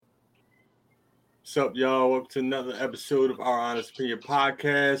What's up, y'all? Welcome to another episode of Our Honest Opinion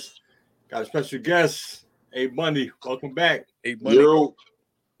Podcast. Got a special guest, A Bundy. Welcome back. A Bundy. Yo,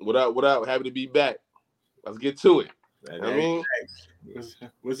 what up? What up? Happy to be back. Let's get to it.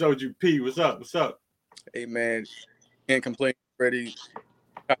 What's up with you, P? What's up? What's up? Hey, man. Can't complain. Ready.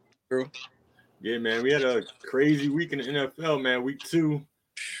 Yeah, man. We had a crazy week in the NFL, man. Week 2.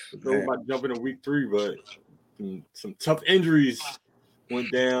 We're about to jump into week 3, but some tough injuries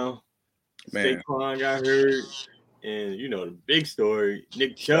went down. Saquon got hurt, and the big story,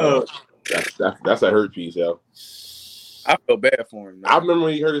 Nick Chubb. That's a hurt piece, yo. I feel bad for him, man. I remember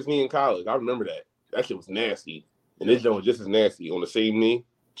when he hurt his knee in college. I remember that. That shit was nasty, and this joint was just as nasty on the same knee.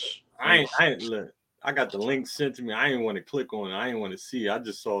 I got the link sent to me. I didn't want to click on it. I didn't want to see it. I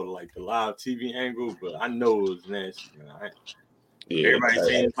just saw the live TV angle, but I know it was nasty, man. Everybody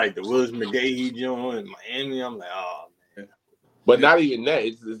saying it's like the Willis McGahee joint in Miami. I'm like, oh. But not even that.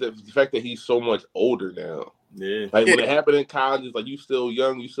 It's the fact that he's so much older now. Yeah. Like when it happened in college, it's like you still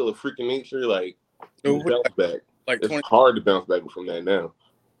young, you still a freaking nature. Like you bounce back. It's hard to bounce back from that now.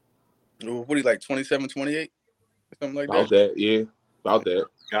 What are you like 27, 28? Something like about that. Yeah. About that.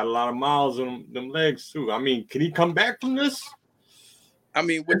 Got a lot of miles on them legs too. I mean, can he come back from this? I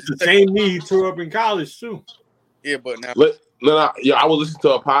mean, it's the same knee he tore up in college too. Yeah, but now I was listening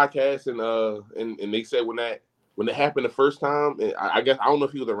to a podcast and they said when it happened the first time, and I guess I don't know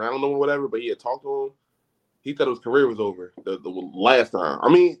if he was around them or whatever, but he had talked to him. He thought his career was over the last time. I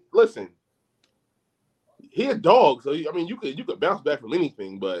mean, listen, he a dog, so I mean, you could bounce back from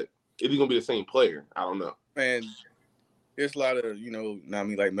anything, but is he gonna be the same player? I don't know. Man, there's a lot of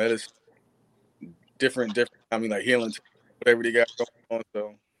like medicine, different. I mean, like healing, whatever they got going on.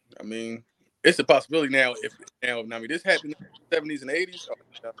 So I mean, it's a possibility now. This happened in the 70s and 80s.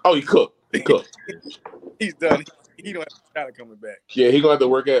 Oh, he cooked. He's done. He don't have a shot at coming back. Yeah, he's gonna have to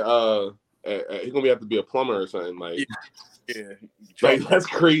work at he's gonna have to be a plumber or something. Like, yeah. Like that's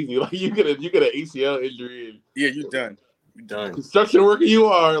crazy. Like you get an ACL injury. And, you're done. You're done. Construction worker, you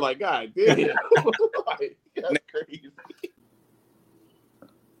are. Like, God damn. That's crazy.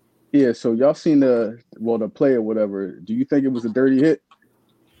 Yeah. So y'all seen the play or whatever? Do you think it was a dirty hit?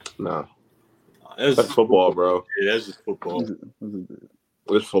 No. That's football, bro. Yeah, that's just football.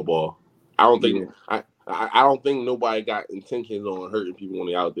 It's football. I don't think I don't think nobody got intentions on hurting people when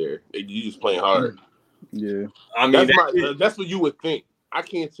they're out there. You just playing hard. Yeah, I mean that's what you would think. I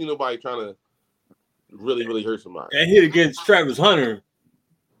can't see nobody trying to really hurt somebody. That hit against Travis Hunter.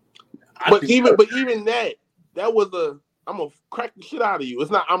 But even that was I'm gonna crack the shit out of you. It's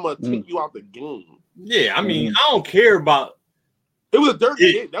not I'm gonna take you out the game. Yeah, I mean I don't care about. It was a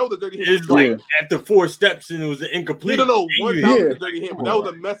dirty hit. That was a dirty hit. It's like after 4 steps and it was an incomplete. No. One time was a dirty hit, but that was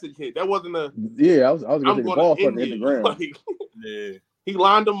a message hit. That wasn't a. Yeah, I was gonna take the ball from the ground. Like, he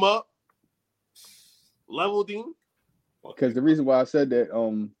lined him up, leveled him. Because the reason why I said that,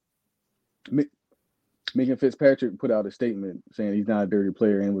 Megan Fitzpatrick put out a statement saying he's not a dirty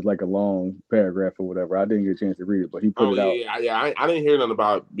player, and it was like a long paragraph or whatever. I didn't get a chance to read it, but he put it out. Yeah, I didn't hear nothing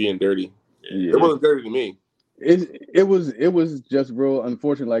about being dirty. Yeah. It wasn't dirty to me. It was just real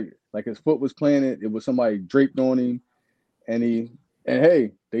unfortunate. Like his foot was planted. It was somebody draped on him, and hey,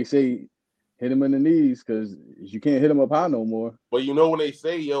 they say hit him in the knees because you can't hit him up high no more. But when they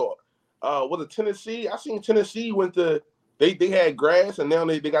say was it Tennessee? I seen Tennessee went to they had grass and now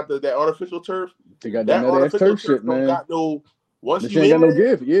they got that artificial turf. They got that artificial turf shit, man. Got no once you ain't got no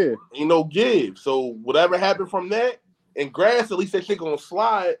give, yeah. Ain't no give. So whatever happened from that and grass, at least that shit gonna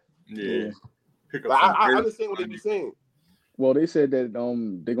slide. Yeah. I understand what they be saying. Well, they said that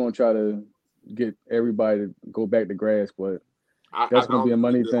they're gonna try to get everybody to go back to grass, but that's gonna be a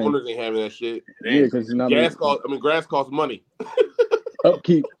money thing. Owners ain't having that shit. Yeah, because grass costs money.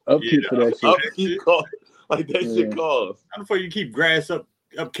 upkeep for that shit. Upkeep costs like that shit costs. How the fuck you keep grass up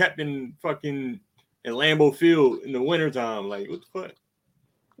kept in fucking in Lambeau Field in the wintertime? Like what the fuck?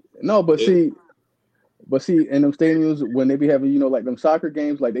 No, but see, in them stadiums when they be having, like them soccer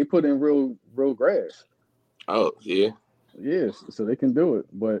games, like they put in real grass. Oh yeah. Yes, so they can do it.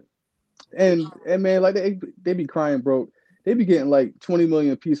 But and man, like they be crying broke. They be getting like 20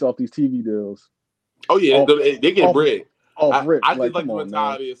 million a piece off these TV deals. Oh yeah, they get bread. I just like the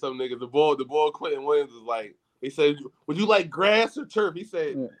mentality of some niggas. The boy Quentin Williams is like, he said, "Would you like grass or turf?" He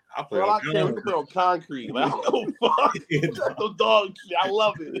said, "I play on concrete." Like, oh fuck, that's no dog shit. I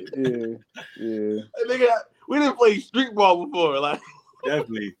love it. Yeah. Nigga, we didn't play street ball before. Like,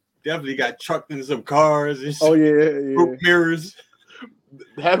 definitely got trucked in some cars. And oh yeah. Broke mirrors.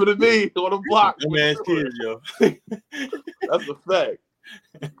 Happened to me on the block. Dumbass kids, yo. That's a fact.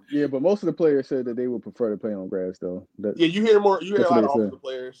 Yeah, but most of the players said that they would prefer to play on grass, though. You hear a lot of offensive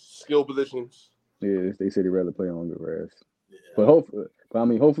players, skill positions. Yeah, they said he'd rather play on the grass. Yeah. But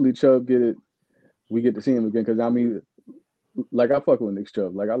hopefully Chubb get it. We get to see him again because like I fuck with Nick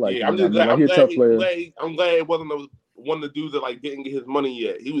Chubb. Like I like. Yeah, him. I'm glad he's a tough player. I'm glad it wasn't one of the dudes that like didn't get his money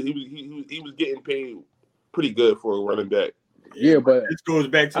yet. He was getting paid pretty good for a running back. Yeah, but this goes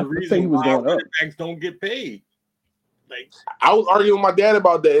back to the reason why running backs don't get paid. Like I was arguing with my dad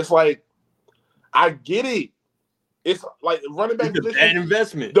about that. It's like I get it. It's like running back is a bad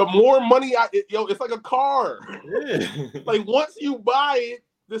investment. The more money it's like a car. Yeah. Like once you buy it,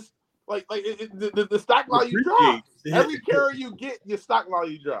 this the stock value drops. Every carry you get, your stock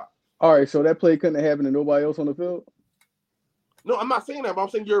value drops. All right, so that play couldn't have happened to nobody else on the field? No, I'm not saying that, but I'm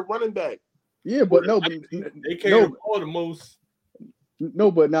saying you're a running back. Yeah, but they carry the ball the most.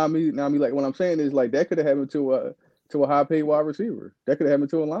 No, but now I mean, like what I'm saying is like that could have happened to a high paid wide receiver. That could have happened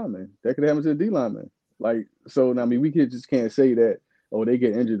to a lineman. That could have happened to a D lineman. Like so, I mean, we just can't say that. Oh, they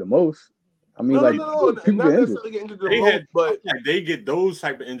get injured the most. I mean, no, not necessarily get injured the most, but they get those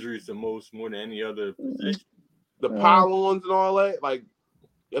type of injuries the most more than any other position. The pile-ons and all that, like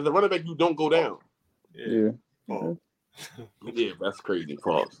as a running back, you don't go down. Yeah. Oh. Yeah, that's crazy.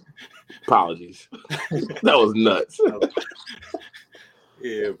 Pause. Apologies. That was nuts.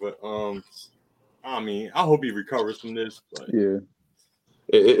 Yeah, but I mean, I hope he recovers from this. But yeah,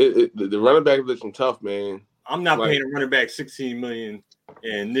 the running back position tough, man. I'm not paying a running back $16 million,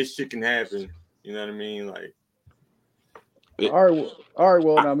 and this shit can happen. You know what I mean? Like, all right.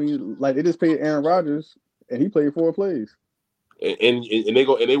 Well, I mean, like they just paid Aaron Rodgers, and he played 4 plays. And they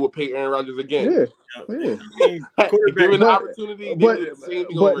will pay Aaron Rodgers again. Yeah. Given the opportunity, but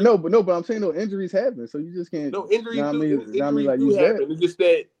I'm saying no injuries happen, so you just can't. No injuries. Injuries do happen. It's just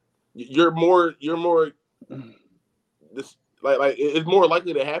that you're more. This like it's more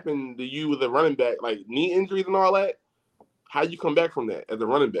likely to happen to you with a running back, like knee injuries and all that. How you come back from that as a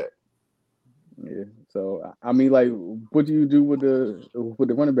running back? Yeah. So I mean, like, what do you do with the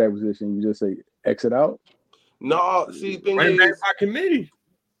running back position? You just say exit out. No, see, thing running is, back by committee.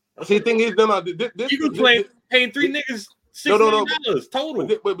 See, the thing is, this Eagles paying 3 niggas $6 million total.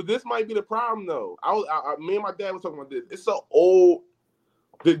 But this might be the problem, though. Me and my dad was talking about this. It's so old.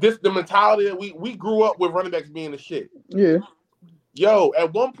 The mentality that we grew up with running backs being the shit. Yeah. Yo,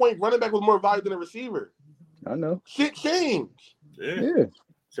 at one point, running back was more valuable than a receiver. I know. Shit changed. Yeah.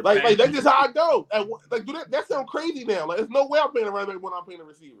 Like that's just how I go. That sounds crazy now. Like, there's no way I'm paying a running back when I'm paying a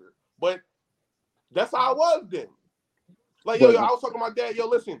receiver. But that's how I was then. Like, I was talking to my dad. Yo,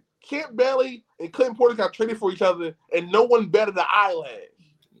 listen, Camp Bailey and Clinton Portis got traded for each other, and no one betted the eyelash.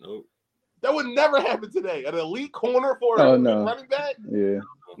 Nope. That would never happen today. An elite corner for a running back? Yeah.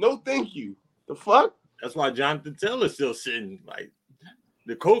 No, thank you. The fuck? That's why Jonathan Taylor's still sitting. Like,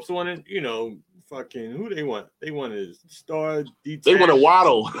 the Colts wanted, fucking who they want? They want a star detach. They want a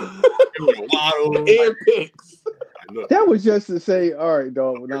Waddle. And picks. That was just to say, all right,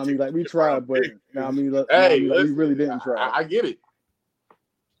 dog. Now, I mean, like we tried, but we really didn't try. I get it.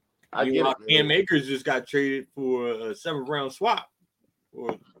 Cam Akers just got traded for a 7th round swap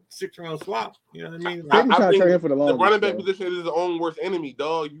or 6th round swap. You know what I mean? Like, I think for the running back position is his own worst enemy,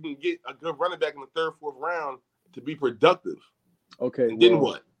 dog. You can get a good running back in the 3rd, 4th round to be productive. Okay. And then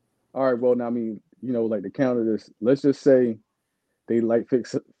what? All right. Well, now, I mean, like to counter this, let's just say they like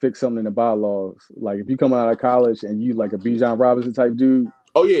fix something in the bylaws. Like if you come out of college and you like a Bijan Robinson type dude.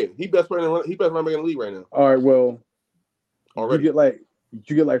 Oh yeah, he best running back in the league right now. All right. Well, already you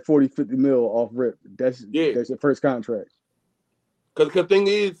get like 40-50 mil off rip. That's your first contract. Because the thing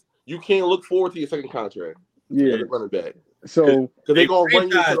is, you can't look forward to your second contract. Yeah, running back. So because they're gonna run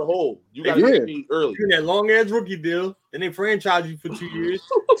you to the hole. You got to get paid early. You that long ass rookie deal, and they franchise you for 2 years.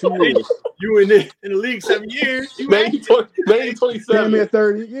 2 years. You in the league 7 years. Man, 27. Damn near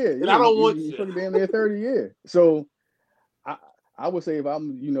 30. Yeah. And I don't want you. Damn near 30. Yeah. So I would say if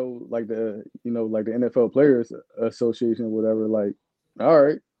I'm like the NFL Players Association or whatever, like, all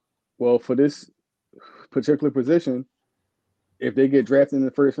right, well for this particular position, if they get drafted in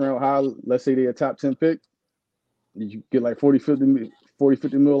the 1st round, let's say they're a top 10 pick. You get like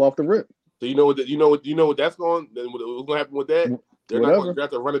 40-50 mil off the rip. So you know what that's going. Then what's going to happen with that? They're not going to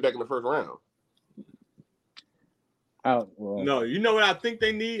draft a running back in the 1st round. No, you know what I think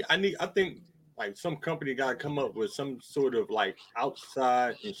they need? I think like some company got to come up with some sort of like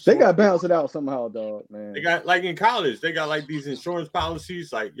outside insurance. They got to balance it out somehow, dog, man. They got like in college, they got like these insurance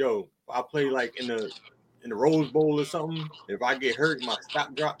policies. Like, yo, I play like in the Rose Bowl or something. If I get hurt, my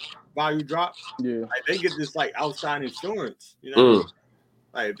value drops. Yeah, like they get this like outside insurance. You know, what I mean?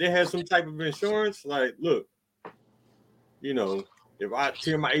 Like if they have some type of insurance, like look, if I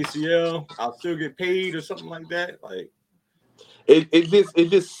tear my ACL, I'll still get paid or something like that. Like it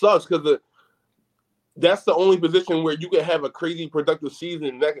just sucks because that's the only position where you can have a crazy productive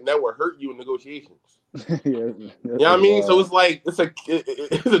season that will hurt you in negotiations. You know what I mean? So it's like it's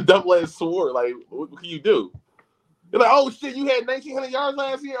a double-edged sword. Like, what can you do? You're like, oh shit, you had 1,900 yards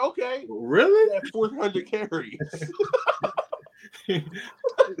last year. Okay, really? You had 400 carries.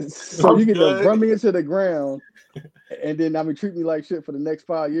 So you can just run me into the ground, and then treat me like shit for the next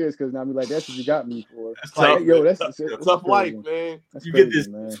 5 years because that's what you got me for. That's like, tough, yo, that's tough life, crazy. man. That's you crazy, get this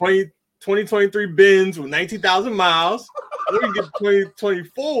man. 2023 Benz with 19,000 miles, or you get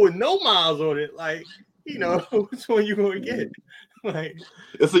 2024 with no miles on it. Like, which one you gonna get? Like,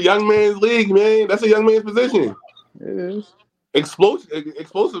 it's a young man's league, man. That's a young man's position. It is.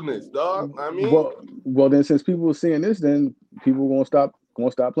 Explosiveness, dog. I mean, well, then since people are seeing this, then people gonna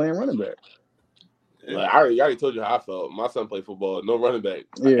stop playing running back. Like, I already told you how I felt. My son played football, no running back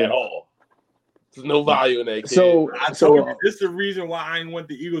at all. There's no value in that kid. So I told you this is the reason why I didn't want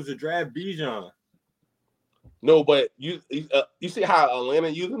the Eagles to draft Bijan. No, but you see how Atlanta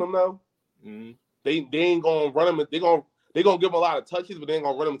using him though? Mm-hmm. They ain't gonna run him. They gonna give him a lot of touches, but they ain't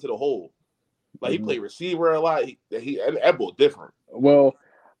gonna run him into the hole. Like, he played receiver a lot. That boy different. Well,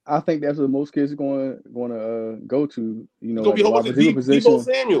 I think that's what most kids are going to go to. Gonna be wide receiver position. Debo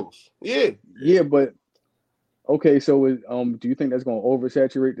Samuels. Yeah, but okay. So, do you think that's going to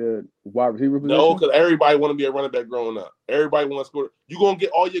oversaturate the wide receiver position? No, because everybody want to be a running back growing up. Everybody wants to score. You are gonna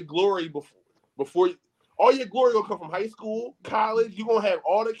get all your glory before. All your glory gonna come from high school, college. You are gonna have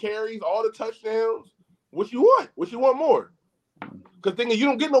all the carries, all the touchdowns. What you want? What you want more? Because you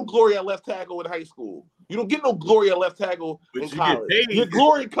don't get no glory at left tackle in high school. You don't get no glory at left tackle in college. Your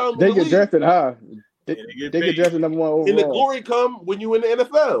glory comes. They get drafted high. They get drafted number 1 overall. And the glory come when you in the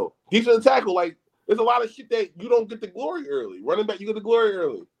NFL. Defensive tackle, like, there's a lot of shit that you don't get the glory early. Running back, you get the glory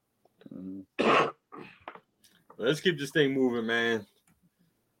early. Let's keep this thing moving, man.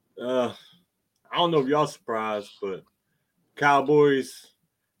 I don't know if y'all surprised, but Cowboys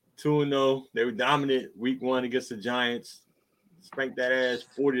 2-0. They were dominant week 1 against the Giants. Spanked that ass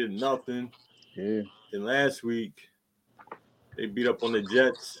 40-0. Yeah. Then last week, they beat up on the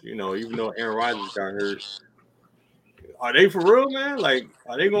Jets, even though Aaron Rodgers got hurt. Are they for real, man? Like,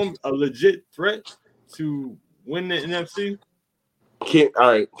 are they going to a legit threat to win the NFC?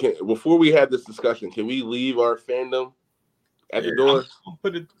 Before we have this discussion, can we leave our fandom at the door? I'll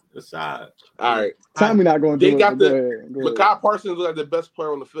put it aside. All right. Tommy not going to do it. Go ahead. Mekhi Parsons was like the best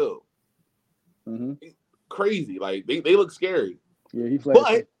player on the field. Mm-hmm. Crazy. Like, they look scary. Yeah, he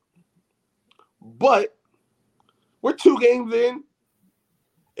flashed. But we're 2 games in,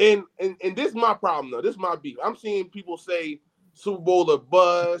 and this is my problem though. This is my beef. I'm seeing people say Super Bowl or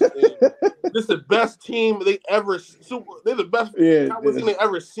bust. And this is the best team they're the best team they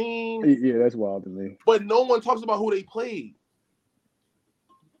ever seen. Yeah, that's wild to me. But no one talks about who they played.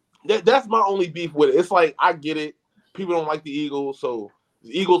 That's my only beef with it. It's like, I get it. People don't like the Eagles, so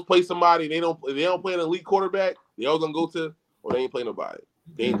the Eagles play somebody. They don't play an elite quarterback. They all gonna go to, or they ain't play nobody.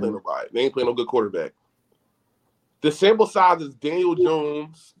 They ain't play nobody. They ain't play no good quarterback. The sample size is Daniel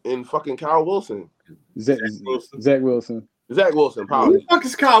Jones and fucking Kyle Wilson. Zach Wilson. Zach Wilson, probably. Who the fuck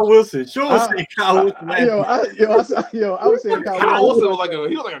is Kyle Wilson? Sure, say Kyle Wilson. I was saying Kyle Wilson was like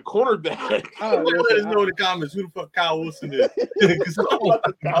a cornerback. Let us know in the comments who the fuck Kyle Wilson is.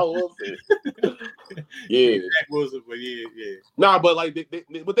 Kyle Wilson. Yeah. Zach Wilson, but yeah. Nah, but like,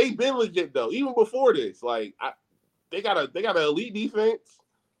 but they've been legit though. Even before this, like, they got an elite defense,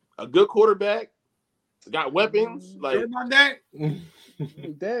 a good quarterback, got weapons. Like,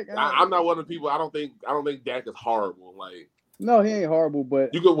 Dak. I'm not one of the people. I don't think Dak is horrible. Like, no, he ain't horrible,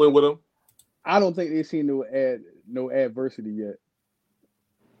 but you could win with him. I don't think they've seen no adversity yet.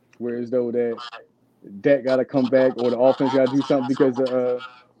 Whereas though that Dak got to come back or the offense got to do something because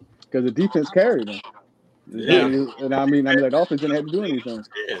the defense carried them. Yeah, and I mean, the offense didn't have to do anything.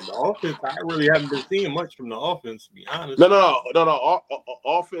 Yeah, the offense. I really haven't been seeing much from the offense, to be honest. No.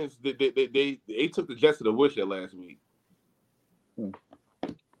 Offense. They took the Jets to the woodshed last week.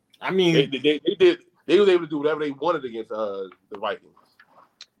 I mean, they did. They was able to do whatever they wanted against the Vikings.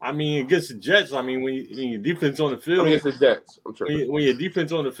 I mean, against the Jets. I mean, when your defense on the field, against the Jets. I'm sure. When your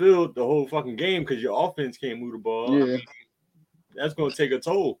defense on the field, the whole fucking game, because your offense can't move the ball. Yeah, I mean, that's going to take a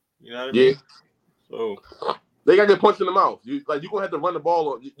toll. You know what I mean? Yeah. So they got to get punched in the mouth. You're gonna have to run the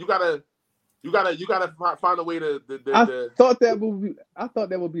ball. You gotta find a way to. I thought that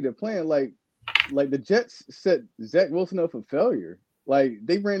would be the plan. Like the Jets set Zach Wilson up for failure. Like,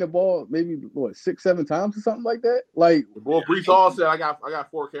 they ran the ball maybe 6-7 times or something like that. Like, boy, Brees Hall said, "I got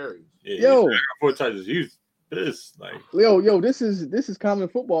 4 carries." Yeah, I got 4 touches. This this is common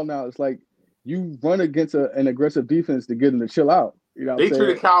football now. It's like you run against an aggressive defense to get them to chill out. You know, they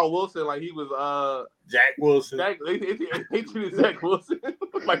treated Kyle Wilson like he was Zach Wilson. They treated Zach Wilson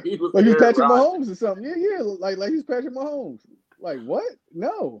like he was Patrick Mahomes or something. Yeah, like he's Patrick Mahomes. Like what?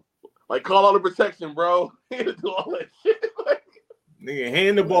 No. Like call all the protection, bro. He had to do all that shit. Like, nigga,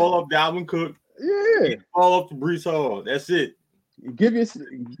 hand the ball off Dalvin Cook. Yeah. Hand the ball off to Breece Hall. That's it. Give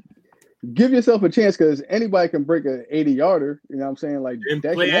yourself a chance because anybody can break an 80-yarder. You know what I'm saying? Like and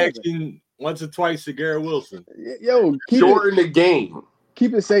play action once or twice to Garrett Wilson. Yo, shorten the game.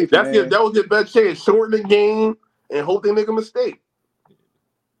 Keep it safe. That was your best chance. Shorten the game and hope they make a mistake.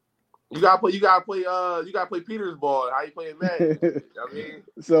 You gotta play Peter's ball. How you playing that? I mean,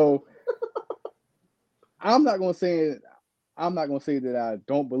 so I'm not gonna say that I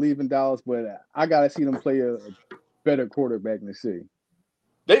don't believe in Dallas, but I gotta see them play a better quarterback in the city.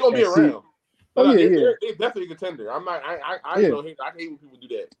 They gonna be around. Oh yeah, they're definitely a contender. I'm not. I hate when people do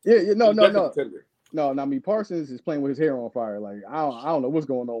that. Yeah. No. I mean, Parsons is playing with his hair on fire. Like I don't know what's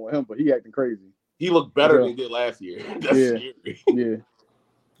going on with him, but he acting crazy. He looked better than he did last year. Yeah.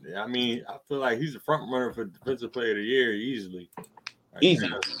 Yeah, I mean, I feel like he's a front runner for Defensive Player of the Year easily. Easy.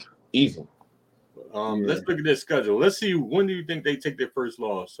 Let's look at their schedule. Let's see, when do you think they take their first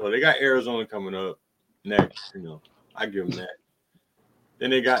loss? So they got Arizona coming up next. You know, I give them that.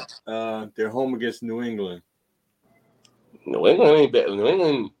 Then they got their home against New England. New England ain't bad. New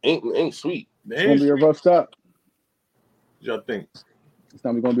England ain't sweet. It's gonna be a rough stop. What y'all think? It's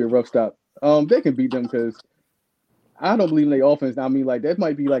not gonna be a rough stop. They can beat them because I don't believe in their offense. I mean, like that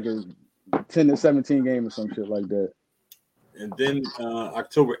might be like a 10-17 game or some shit like that. And then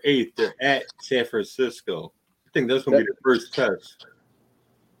October 8th, they're at San Francisco. I think that's gonna be the first test.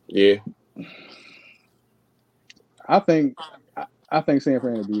 Yeah. I think San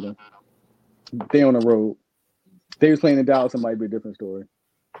Fran will beat them. They on the road. They was playing in Dallas, it might be a different story.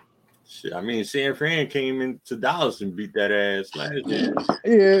 Shit, I mean, San Fran came into Dallas and beat that ass last year.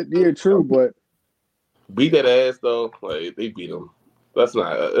 Yeah, true, but beat that ass though. Like they beat them. That's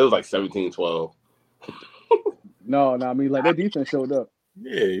not. It was like 17-12. No. I mean, like that defense showed up.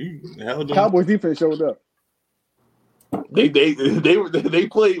 Yeah, you held them. Cowboys defense showed up. They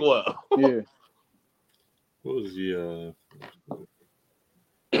played well. Yeah. What was the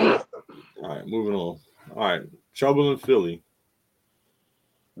all right, moving on. All right, trouble in Philly.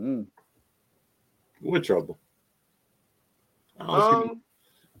 What trouble? I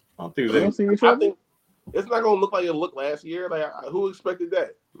don't think there's any trouble. I think it's not gonna look like it looked last year. Like who expected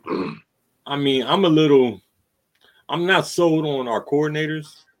that? I mean, I'm not sold on our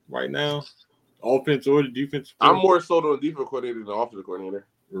coordinators right now, offense or the defense. I'm more sold on the defense coordinator than the offensive coordinator.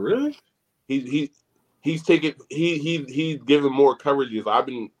 Really? He's giving more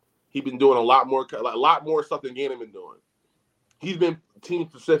coverages. He's been doing a lot more stuff than Gannon been doing. He's been team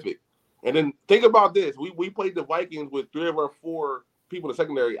specific. And then think about this: we played the Vikings with 3 of our 4 people in the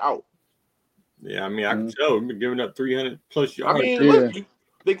secondary out. Yeah, I mean, I can tell we've been giving up 300 plus yards. I mean, look,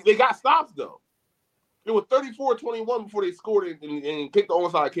 they got stops though. It was 34-21 before they scored and kicked the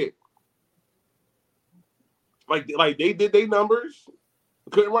onside kick. Like they did their numbers.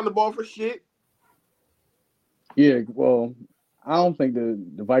 Couldn't run the ball for shit. Yeah, well, I don't think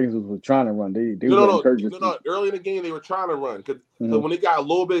the Vikings were trying to run. They no. Early in the game, they were trying to run because when they got a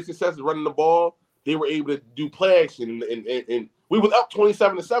little bit of success running the ball, they were able to do play action. And we was up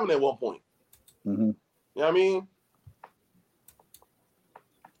 27-7 at one point. Mm-hmm. You know what I mean?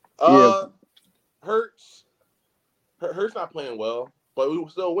 Hurts not playing well, but we were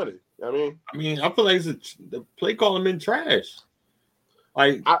still winning. You know what I mean, I feel like the play calling been trash.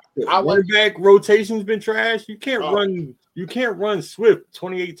 Like running back rotation's been trash. You can't run Swift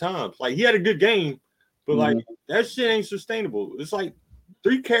 28 times. Like he had a good game, but like that shit ain't sustainable. It's like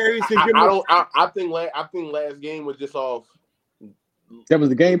 3 carries. I think last game was just off. That was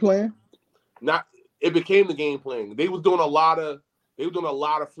the game plan. It became the game plan. They was doing a lot of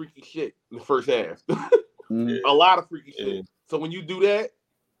freaky shit in the first half. A lot of freaky shit. So when you do that,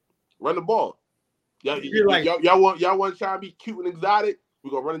 run the ball. Y'all want to try and be cute and exotic?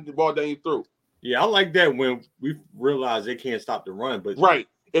 We're gonna run the ball down your throat. Yeah, I like that when we realize they can't stop the run. But right,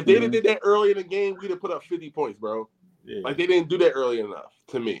 if they did that early in the game, we'd have put up 50 points, bro. Yeah. Like they didn't do that early enough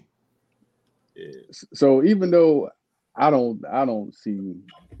to me. Yeah. So even though I don't see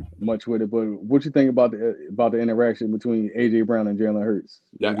much with it, but what you think about the interaction between AJ Brown and Jalen Hurts?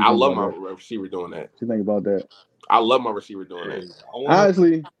 Yeah, I love my receiver doing that. What you think about that? I love my receiver doing that.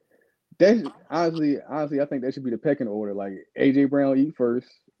 Honestly, I think that should be the pecking order. Like AJ Brown eat first,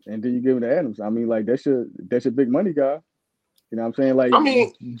 and then you give it to Adams. I mean, like that's your big money guy. You know what I'm saying? Like, I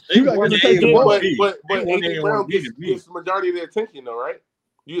mean, you got to take the ball. But AJ Brown gets the majority of the attention, though, right?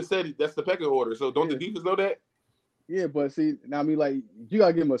 You just said that's the pecking order. So don't the defense know that? Yeah, but see, now I mean, like you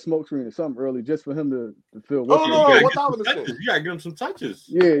gotta give him a smoke screen or something early just for him to feel. Oh no, you gotta get him some touches.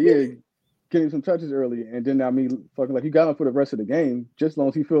 Yeah, get him some touches early, and then I mean, fucking like you got him for the rest of the game, just as long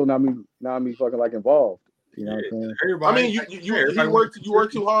as he feel. Now I mean, fucking like involved. You know what I'm saying? I mean, you work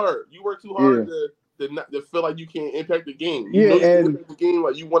too hard. You work too hard to feel like you can't impact the game. You know you can impact the game,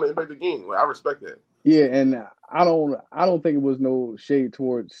 like you want to impact the game. Like I respect that. Yeah, and I don't think it was no shade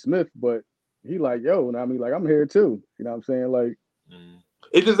towards Smith, but he like, yo, I mean, like I'm here too. You know what I'm saying? Like,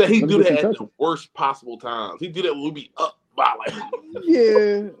 it's just that he do that at the worst possible times. He do that when we be up by like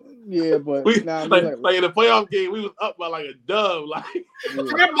yeah, but like in the playoff game, we was up by like a dub. Like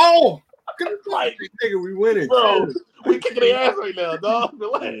get ball. Like nigga, we winning, bro. We kicking their ass right now, dog.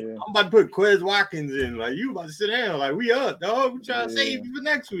 I'm about to put Quez Watkins in. Like you about to sit down. Like we up, dog. We trying to save you for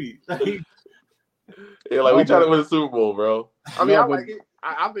next week. Like we trying to win the Super Bowl, bro. I mean, I like it.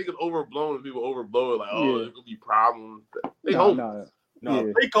 I think it's overblown when people overblow it. Like, there's gonna be problems. They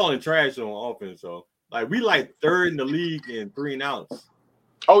they calling trash on offense. So like we like third in the league in 3 and outs.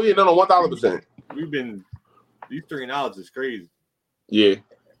 Oh yeah, no, 1,000%. These 3 and outs is crazy. Yeah.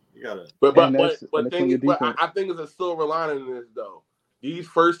 You gotta, but I think it's a silver lining in this though. These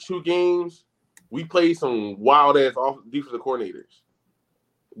first 2 games, we played some wild ass defensive coordinators.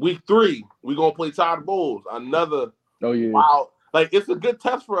 Week 3, we're gonna play Todd Bowles. Another wild, like it's a good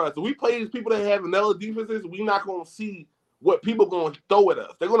test for us. If we play these people that have vanilla defenses, we're not gonna see what people gonna throw at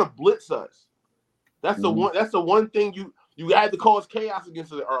us. They're gonna blitz us. That's the one. That's the one thing you had to cause chaos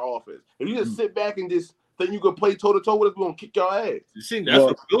against our offense. If you just sit back and just think you can play toe to toe with us, we're gonna kick your ass. You see, that's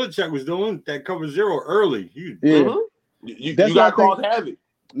what Belichick was doing. That cover 0 early. You got cause havoc.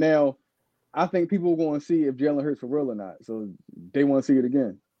 Now, I think people are going to see if Jalen Hurts for real or not. So they want to see it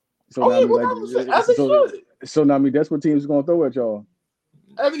again. So as he should. So now, I mean, that's what teams are going to throw at y'all.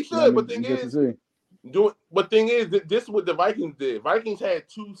 As he should. But thing is, this is what the Vikings did. Vikings had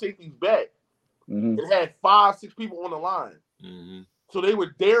 2 safeties back and had 5-6 people on the line. So they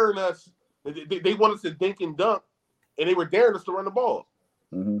were daring us. They wanted us to dink and dunk, and they were daring us to run the ball.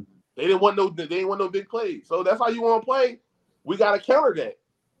 They didn't want no big plays. So that's how you want to play. We got to counter that.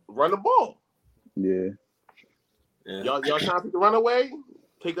 Run the ball. Yeah. Y'all trying to run away?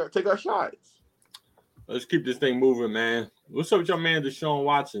 Take our shots. Let's keep this thing moving, man. What's up with your man Deshaun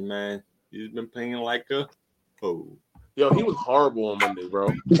Watson, man? He's been playing like a Yo, he was horrible on Monday,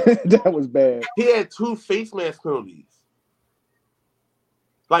 bro. That was bad. He had 2 face mask penalties.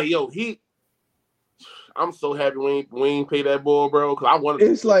 Like, yo, I'm so happy we ain't pay that ball, bro. Because I wanted.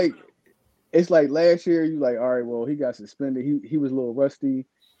 It's like last year. You like, all right, well, he got suspended. He was a little rusty.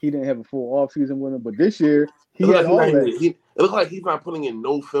 He didn't have a full offseason with him, but this year he had all that. It looks like he's not putting in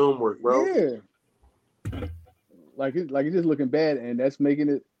no film work, bro. Yeah. Like it's just looking bad, and that's making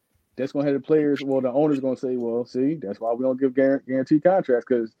it. That's gonna have the players. Well, the owner's gonna say, well, see, that's why we don't give guaranteed contracts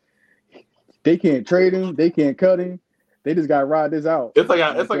because they can't trade him, they can't cut him. They just gotta ride this out. It's like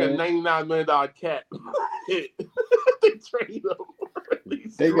a $99 million cap. They trade him.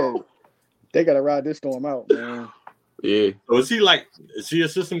 They gotta ride this storm out, man. Yeah. So is he a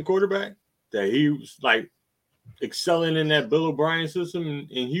system quarterback that he was like excelling in that Bill O'Brien system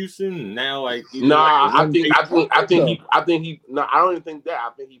in Houston? And now I don't even think that. I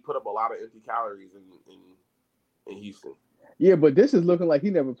think he put up a lot of empty calories in Houston. Yeah, but this is looking like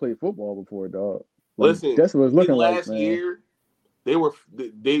he never played football before, dog. Like, listen, that's what it's looking like. Last year,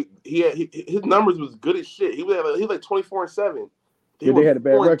 his numbers was good as shit. He was like 24-7. They had a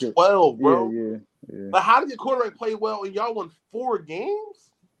bad record. 12, bro. Yeah. But how did your quarterback play well and y'all won 4 games?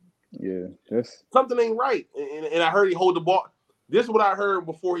 Yeah, that's something ain't right. And I heard he hold the ball. This is what I heard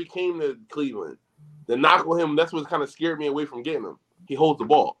before he came to Cleveland. The knock on him, that's what kind of scared me away from getting him. He holds the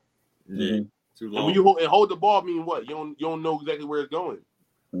ball. Yeah, too long. And when you hold the ball, mean what? You don't know exactly where it's going.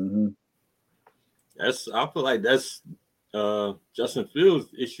 I feel like that's Justin Fields'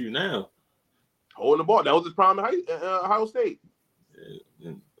 issue now. Holding the ball. That was his problem in Ohio State.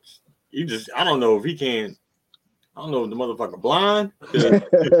 I don't know if he can. I don't know if the motherfucker blind.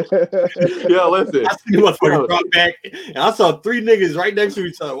 Yo, listen. I see the motherfucker drop back, and I saw 3 niggas right next to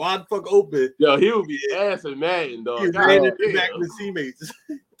each other. Wide the fuck open. Yo, he would be ass and Madden, dog. He ran into back with teammates.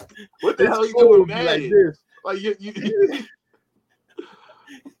 What the hell are you doing, Madden? Like you.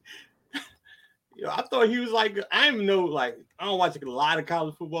 Yo, I thought he was like, I don't even know, like, I don't watch a lot of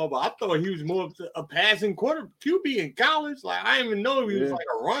college football, but I thought he was more of a passing QB in college. Like, I didn't even know he was like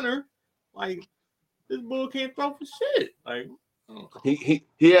a runner. Like, this bull can't throw for shit. Like, he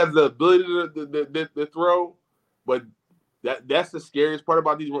has the ability to throw, but that's the scariest part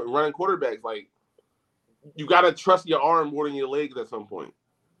about these running quarterbacks. Like, you got to trust your arm more than your legs at some point.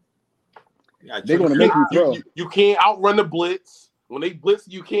 They're going to make you throw. You can't outrun the blitz. When they blitz,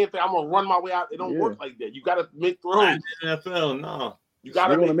 you can't think I'm gonna run my way out. It don't work like that. You gotta make throws. NFL, no. You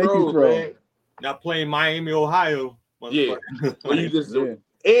gotta make throws, man. Not playing Miami, Ohio. Yeah. You just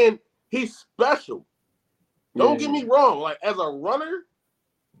and he's special. Don't get me wrong. Like as a runner,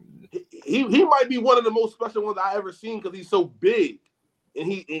 he might be one of the most special ones I ever seen because he's so big and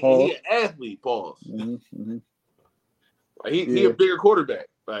he an athlete. Pause. Mm-hmm. Like he a bigger quarterback.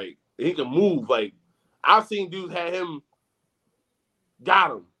 Like he can move. Like I've seen dudes had him.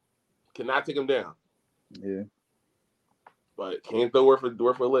 Got him. Cannot take him down. Yeah. But can't throw worth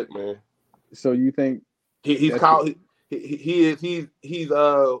a lick, man. So you think he's what's the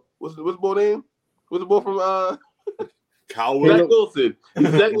boy name? What's the boy from Kyle Wilson? He's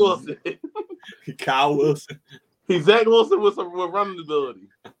Zach Wilson. Kyle Wilson. He's Zach Wilson with running ability.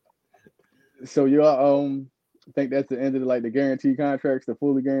 So you think that's the end of the guaranteed contracts, the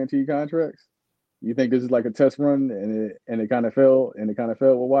fully guaranteed contracts? You think this is like a test run and it kind of fell with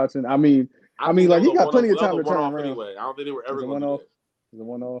Watson? I mean, like he got plenty of time to turn around. Anyway. I don't think they were ever going to do that. It's a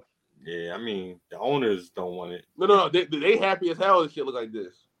one-off. Yeah, I mean, the owners don't want it. No. They happy as hell this shit look like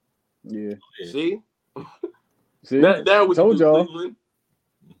this. Yeah. See? That was told y'all. Cleveland.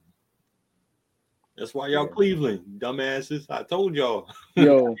 That's why y'all Cleveland, dumbasses. I told y'all.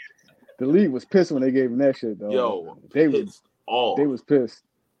 Yo, the league was pissed when they gave him that shit, though. Yo, they was pissed.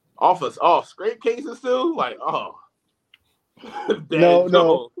 Off scrape cases still? Like, oh.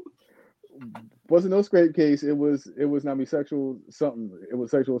 No. Wasn't no scrape case. It was not me sexual something. It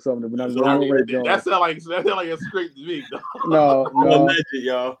was sexual something. That sound like a scrape to me. No. Alleged,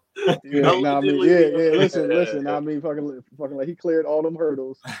 y'all. Listen. I mean, fucking like he cleared all them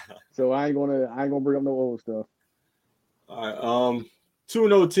hurdles. So I ain't gonna bring up no old stuff. All right.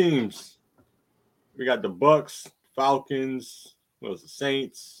 2-0 teams. We got the Bucks, Falcons. What was the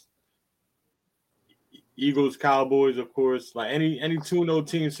Saints? Eagles, Cowboys, of course. Like any 2-0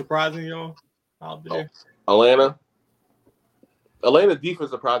 teams surprising y'all out there? Atlanta defense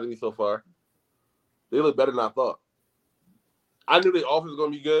surprising me so far. They look better than I thought. I knew their offense was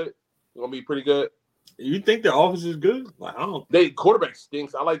gonna be good. Gonna be pretty good. You think their offense is good? Like I don't. They quarterback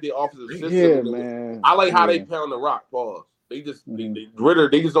stinks. I like their offensive system. Yeah, man. I like how they pound the rock. Pause. They just Ritter.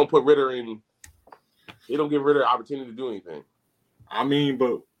 They just don't put Ritter in. They don't give Ritter an opportunity to do anything. I mean,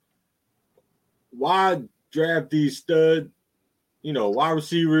 but why draft these stud, wide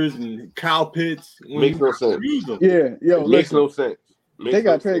receivers and Kyle Pitts? Makes no sense. Yeah, yo, makes no sense. They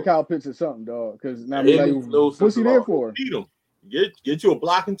got to trade Kyle Pitts or something, dog. Because what's he there for? Beat him. Get you a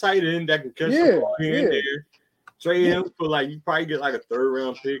blocking tight end that can catch the ball here and there. Trade him for you probably get like a 3rd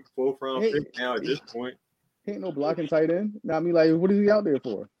round pick, 4th round pick now at this point. He ain't no blocking tight end. What is he out there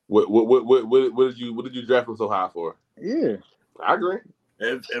for? What did you draft him so high for? Yeah, I agree.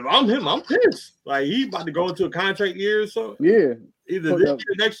 If I'm him, I'm pissed. Like he about to go into a contract year or so. Yeah, either this year,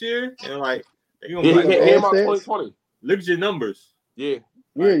 next year, and they gonna be 2020. Look at your numbers. Yeah.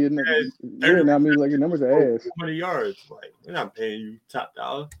 Your numbers are ass. 20 yards. Like we're not paying you top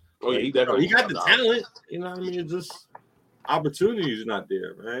dollar. Oh yeah, he definitely. He got the talent. You know what I mean? It's just opportunities not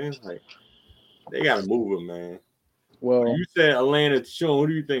there, man. Like they gotta move him, man. Well, you said Atlanta. Sean, who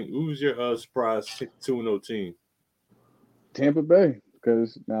do you think? Who's your surprise 2-0 team? Tampa Bay.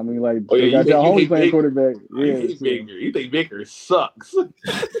 Because they got your homies playing quarterback. Yeah, you think Baker sucks?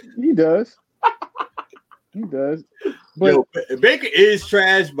 He does. But Baker is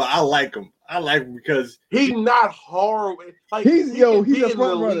trash, but I like him. I like him because he's not horrible. Like he's a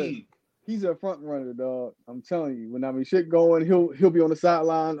front runner. He's a front runner, dog. I'm telling you. When shit going, he'll be on the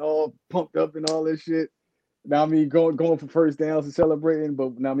sideline all pumped up and all this shit. Going for first downs and celebrating.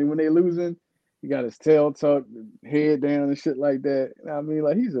 But when they losing, he got his tail tucked, head down and shit like that.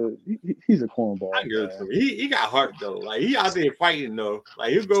 He's a cornball. I get it. He got heart though. Like he out there fighting though.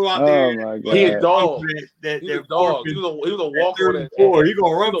 Like he'll go out there. Oh my God. He a dog. He's a dog. He was a walk on. He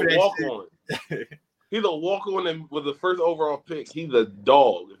gonna run for that shit. He's a walk on with the first overall pick. He's a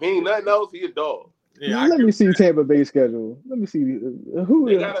dog. If he ain't nothing else, he a dog. Yeah, let me see Tampa Bay schedule. Let me see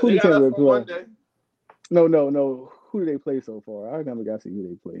who Tampa play. No. Who do they play so far? I never got to see who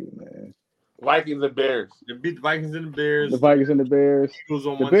they played, man. Vikings and Bears. They beat the Vikings and the Bears. The Vikings and the Bears. Eagles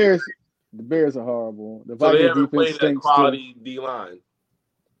on the Bears are horrible. The Vikings they haven't played that quality D line.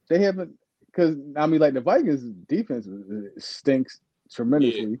 They haven't, because the Vikings defense stinks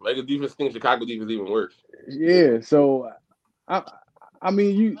tremendously. Yeah, Vikings defense stinks. Chicago defense even worse. Yeah, so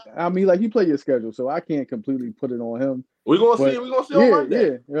you play your schedule, so I can't completely put it on him. We're gonna see on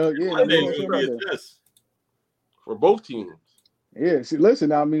Monday. Yeah. For both teams. Yeah, see, listen,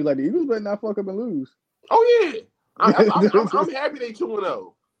 the Eagles better not fuck up and lose. Oh yeah, I'm happy they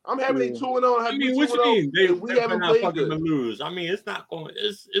 2-0. I'm happy they 2-0. I mean, what you mean? We haven't played good. Lose. I mean, it's not going.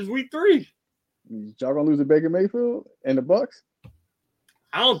 It's week 3. Y'all gonna lose to Baker Mayfield and the Bucks?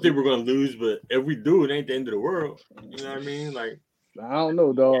 I don't think we're gonna lose, but if we do, it ain't the end of the world. You know what I mean? Like, I don't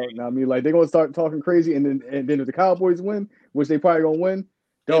know, dog. I mean, like they're gonna start talking crazy, and then if the Cowboys win, which they probably gonna win,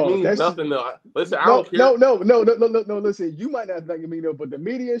 dog. It means nothing. Though. Listen, I don't care. No. Listen, you might not think me though, but the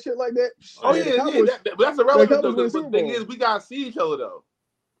media and shit like that. Oh yeah. That's irrelevant. Though, the thing is, we gotta see each other though.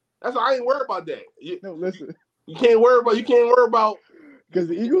 That's why I ain't worried about that. Listen. You can't worry about because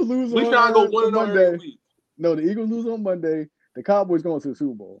the Eagles lose. We trying to go 1-0 every week. No, the Eagles lose on Monday. The Cowboys going to the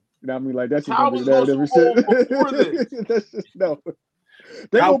Super Bowl. You know what I mean? Like that's just Cowboys going to the Super Bowl before this. That's just no.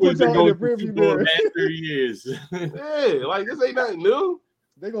 They gonna put y'all in the rearview mirror. 30 years. Yeah, like this ain't nothing new.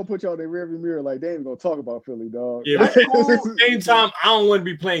 They gonna put y'all in the rearview mirror. Like they ain't gonna talk about Philly, dog. Yeah, but at the same time, I don't want to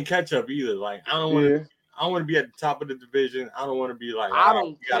be playing catch up either. Like I don't want to. I want to be at the top of the division. I don't want to be like. I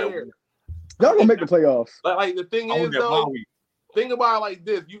don't care. Y'all gonna make the playoffs. Like the thing is though. Think about it like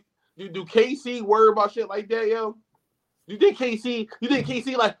this. You do KC worry about shit like that, yo? You think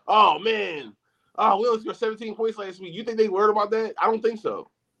KC like, oh man, we only scored 17 points last week. You think they worried about that? I don't think so.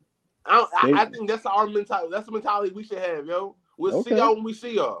 I think that's our mentality. That's the mentality we should have, yo. We'll see y'all when we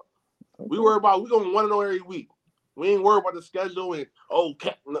see y'all. Okay. We worry about we gonna 1-0 every week. We ain't worried about the schedule and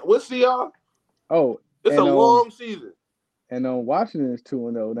we'll see y'all. Oh, it's a long season. And Washington is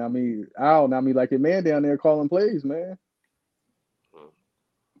 2-0. Now I mean, like your man down there calling plays, man.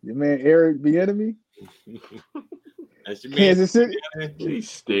 Your man Eric Bieniemy. Kansas City. He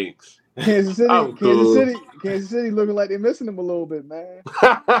stinks. Kansas City looking like they're missing him a little bit, man.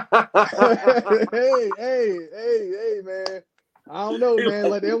 hey, man. I don't know, man.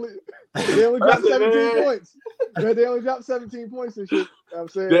 Like they only dropped 17 points. They only dropped 17 points and shit. You know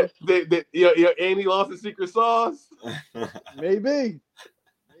what I'm saying Andy lost his secret sauce. Maybe,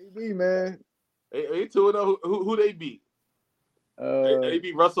 man. They 2-0. Who they beat? They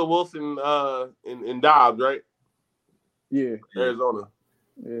beat Russell Wilson in Dobbs, right? Yeah, Arizona.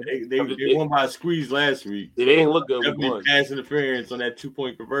 Yeah. They won by a squeeze last week. It ain't look good. Definitely pass interference on that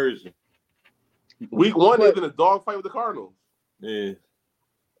 2-point conversion. Week 1, they've been a dogfight with the Cardinals. Yeah.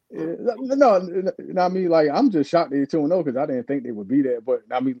 No, I mean, like, I'm just shocked they're 2-0 because I didn't think they would be that. But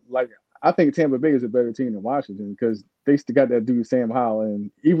I mean, like, I think Tampa Bay is a better team than Washington because they still got that dude Sam Howell.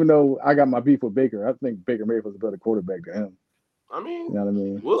 And even though I got my beef with Baker, I think Baker Mayfield's a better quarterback than him. I mean, you know what I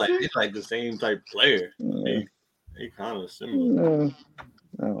mean? It's like the same type player. They kind of similar.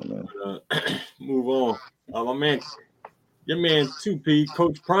 I don't know. Move on. My man, your man 2P,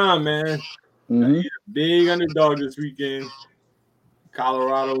 Coach Prime, man. Mm-hmm. Big underdog this weekend.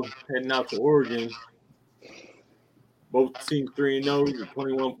 Colorado heading out to Oregon. Both teams 3-0,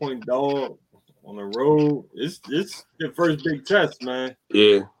 21-point dog on the road. It's their first big test, man.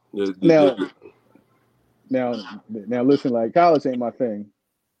 Yeah. Now, listen, like college ain't my thing,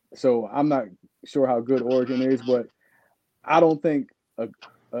 so I'm not sure how good Oregon is, but I don't think a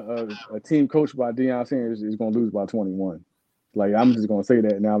team coached by Deion Sanders is going to lose by 21. Like I'm just going to say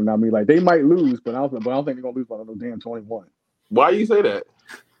that now. I mean, like they might lose, but I don't think they're going to lose by no damn 21. Why do you say that?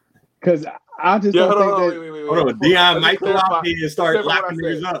 Because I just don't think that. Wait. Hold on, Deion might go out there and start locking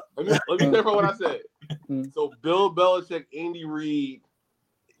niggas up. Let me clarify what I said. So Bill Belichick, Andy Reid,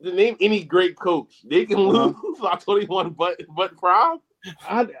 name any great coach, they can lose by 21, but Prime.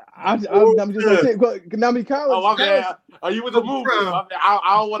 I'm just gonna say, but I mean, college. Are you with the movement?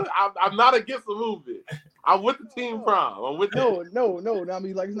 I don't want to. I'm not against the movement. I'm with the team Prime. I'm with no. I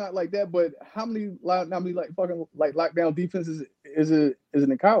mean, like it's not like that. But how many? I mean, like fucking like lockdown defenses is it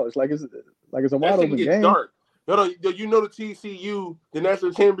in college? Like it's a wide open game. Dark. No, you know the TCU, the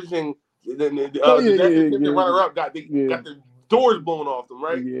national championship, the national championship runner-up got the doors blown off them,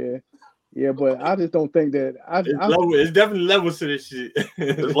 right? Yeah, but I just don't think that. It's definitely levels to this shit.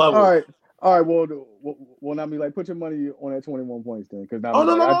 It's levels. All right. Well, I mean, like, put your money on that 21 points then, because I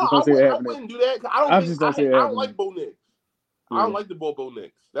wouldn't do that. I don't like Bo Nix. I don't like the Bo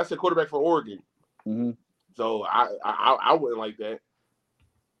Nix. That's the quarterback for Oregon. Mm-hmm. So I wouldn't like that.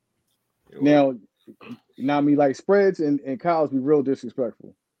 Now, I mean, like spreads in college be real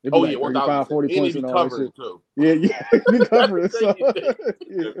disrespectful. It'd be 35, 40 points and all that shit. Too. Yeah, be covering.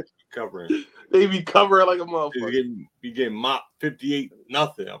 Covering. They be covering like a motherfucker. Be getting mopped 58-0.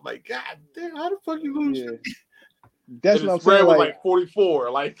 I'm like, God damn, how the fuck you lose? Yeah. That's what I'm saying. Spread was like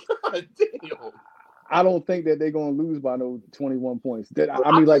 44. Like, God damn. I don't think that they're gonna lose by no 21 points. They might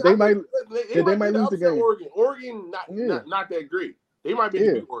lose the game. Oregon, not that great. They might be able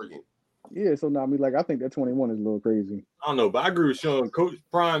to beat Oregon. Yeah, so now I mean, like I think that 21 is a little crazy. I don't know, but I agree with Sean. Coach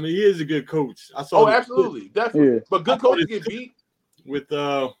Prime, he is a good coach. Absolutely, definitely. Yeah. But good coaches get beat. with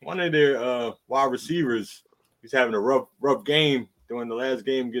one of their wide receivers. He's having a rough game during the last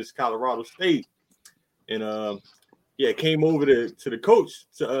game against Colorado State, and came over to the coach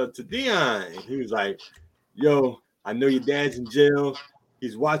to Dion. He was like, "Yo, I know your dad's in jail.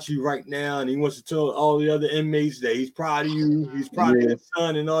 He's watching you right now, and he wants to tell all the other inmates that he's proud of you. He's proud of his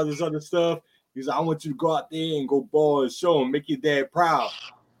son and all this other stuff. He's like, I want you to go out there and go ball and show him, make your dad proud."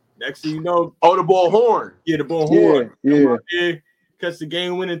 Next thing you know, the bullhorn. Yeah, the bullhorn. Yeah. Catch the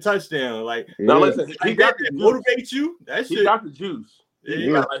game-winning touchdown. Like, now listen, he got that motivate you. That shit. He got the juice.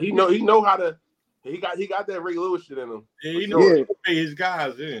 Yeah. He know how to. He got that Ray Lewis shit in him. Yeah, he knows how to pay his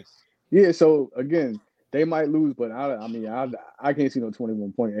guys. Yeah. So again, they might lose, but I can't see no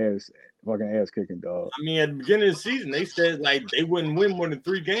 21-point ass kicking, dog. I mean, at the beginning of the season, they said like they wouldn't win more than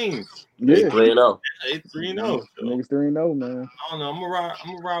 3 games. Yeah, 3-0. It's 3-0. Niggas 3-0, man. I don't know. I'm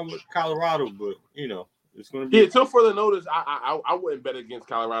gonna ride with Colorado, but it's gonna be. Yeah, till further notice, I wouldn't bet against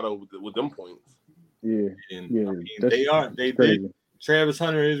Colorado with them points. Yeah, I mean, they did. Travis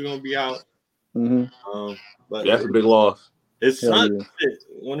Hunter is gonna be out. Mm-hmm. But that's a big loss. His son,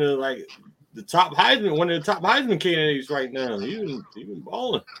 one of the top Heisman candidates right now. He's been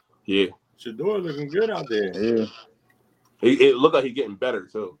balling. Yeah, Shador looking good out there. Yeah, it looked like he's getting better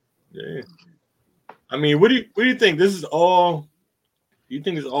too. Yeah, I mean, what do you think? This is all. Do you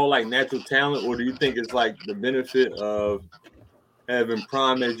think it's all like natural talent, or do you think it's like the benefit of having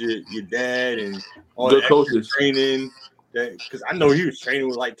Prime as your dad and all the coaches training? Because I know he was training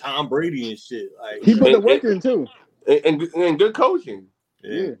with like Tom Brady and shit. Like he put the work in too, and good coaching.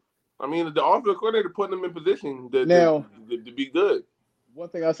 Yeah. I mean, the offensive coordinator putting him in position to be good. One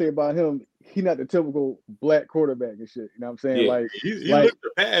thing I say about him, he's not the typical black quarterback and shit. You know what I'm saying? Yeah. Like he looked the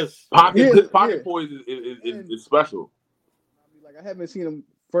pass. Pocket poise is special. Like I haven't seen him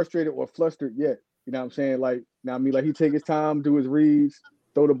frustrated or flustered yet. You know what I'm saying? Like he take his time, do his reads,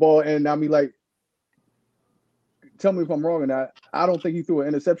 throw the ball, and tell me if I'm wrong or not. I don't think he threw an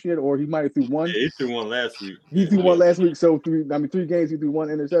interception yet, or he might have threw one. Yeah, he threw one last week. He threw one last week. So 3 games he threw one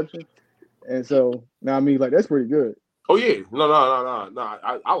interception, and so that's pretty good. Oh yeah, no.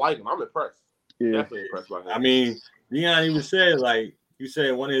 I like him. I'm impressed. Yeah, definitely impressed by him. I mean, Deion even said you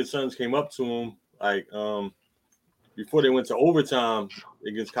said one of his sons came up to him before they went to overtime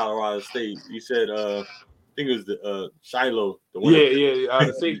against Colorado State. He said, I think it was the Shiloh, the one.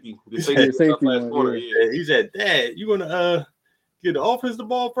 The safety, safety one. Yeah. He said, "Dad, you gonna get the offense the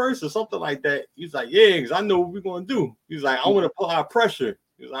ball first or something like that?" He's like, "Yeah, because I know what we're gonna do." He's like, "I want to apply pressure."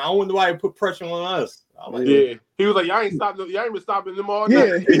 He's like, "I don't want nobody to put pressure on us." I'm like, yeah. He was like, y'all ain't been stopping them all night.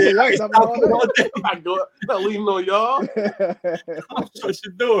 Yeah, he said, y'all ain't stopping them all night. Not leaving on y'all. I'm shut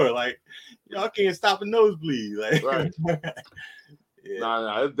your door. Like, y'all can't stop a nosebleed. Like, right. Yeah.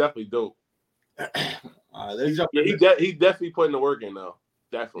 Nah, it's definitely dope. He's definitely putting the work in though.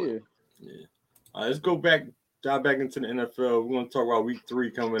 Definitely. Yeah. All right, let's dive back into the NFL. We're gonna talk about week 3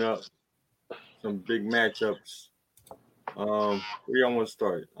 coming up. Some big matchups. Where y'all want to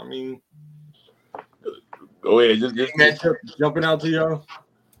start? I mean, go ahead. Just matchup jumping out to y'all.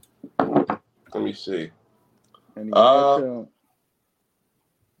 Let me see.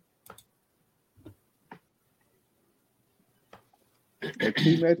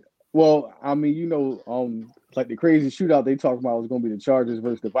 Well, I mean, like the crazy shootout they talked about was going to be the Chargers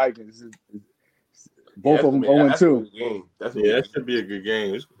versus the Vikings. Both of them 0-2. That should be a good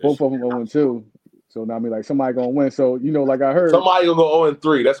game. Both of them 0-2. So now I mean, like somebody gonna win. So like I heard somebody gonna go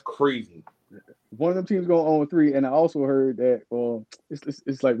 0-3. That's crazy. One of them teams going 0-3, and I also heard that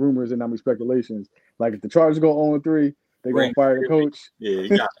it's like rumors and speculations. Like if the Chargers go 0-3, they're gonna fire the coach. Yeah,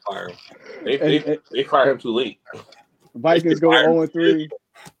 you got to fire him. They fire him too late. Vikings go 0-3.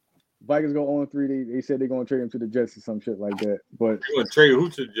 Vikings go 0-3. They said they're gonna trade him to the Jets or some shit like that. But they're gonna trade who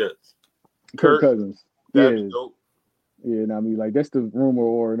to the Jets? Kirk Cousins. That'd be dope. Yeah, I mean, like that's the rumor,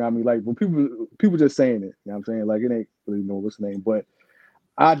 or I mean, like when people just saying it. You know what I'm saying? Like it ain't really know what's the name, but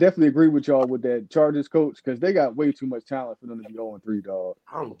I definitely agree with y'all with that Chargers coach because they got way too much talent for them to be 0-3, dog.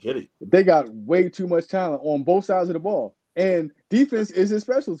 I don't get it. They got way too much talent on both sides of the ball, and defense is his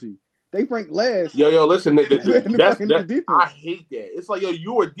specialty. They rank last. Yo, listen, that's defense. I hate that. It's like, yo,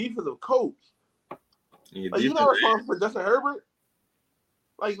 you're a defensive coach. Like, you're not responsible for Justin Herbert.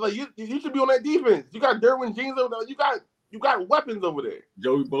 Like you should be on that defense. You got Derwin James over there. You got weapons over there.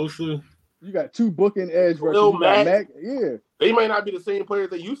 Joey Bosa. You got 2 bookend edge rushers. Mac. Yeah. They might not be the same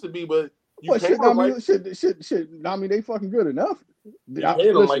players they used to be, but shit. I mean, they fucking good enough.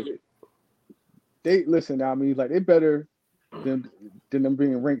 They listen. I mean, like they better than them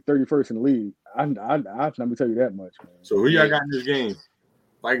being ranked 31st in the league. Let me tell you that much, man. So who y'all got in this game?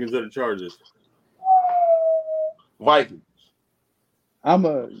 Vikings or the Chargers? Vikings. I'm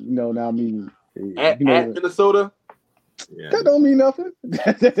a now I mean at Minnesota. Yeah. That don't mean nothing.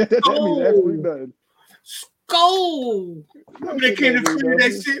 that means absolutely nothing. Go! Remember they came to tweet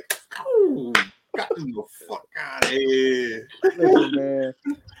that shit? Oh, got the fuck out of here. Listen, man.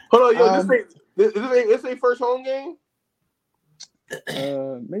 Hold on, yo, this ain't first home game?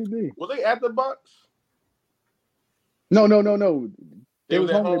 Maybe. Were they at the Bucks? No. They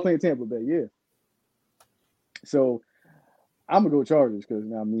was home. They playing Tampa Bay, yeah. So I'm gonna go Chargers because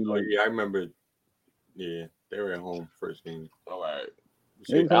I mean, like, I remember. Yeah, they were at home first game. All right.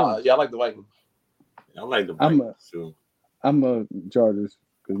 I like the Vikings. I like the Vikings too. I'm a Chargers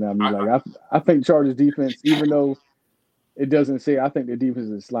because I mean, I think Chargers defense, even though it doesn't say, I think their defense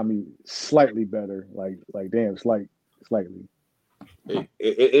is slightly better. Like damn, slightly. And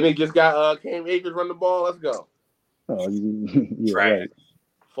it just got Cam Akers run the ball. Let's go. Oh, yeah, trash. Right.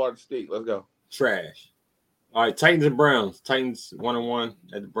 Florida State. Let's go. Trash. All right, Titans and Browns. Titans 1-1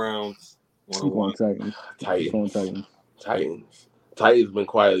 at the Browns. 1-1. Titans been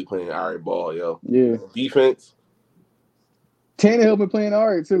quietly playing all right ball, yo. Yeah. Defense. Tannehill been playing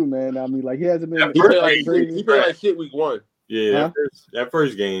all right too, man. I mean, like he hasn't been. He played like shit week 1. Yeah, that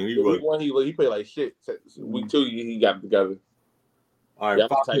first game he was. Week 1 he played like shit. Week 2 he got it together. All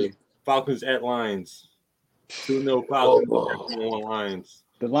right, Falcons at Lions. 2-0 Falcons at 1 Lions.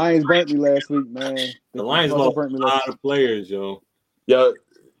 The Lions burnt me last week, man. The Lions lost a lot of players, yo. Yo,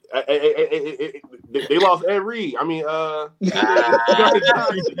 they lost Ed Reed. I mean, this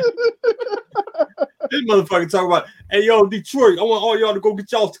motherfucker talking about, hey, yo, Detroit, I want all y'all to go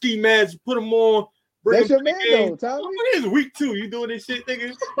get y'all ski masks, put them on. That's your man, though, Tommy. It's week 2. You doing this shit, nigga?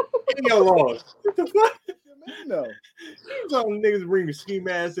 Ain't y'all lost. What the fuck? Man, though. You telling niggas to bring the ski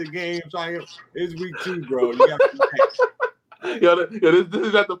mask to the game. It's week 2, bro. You got to Yo, this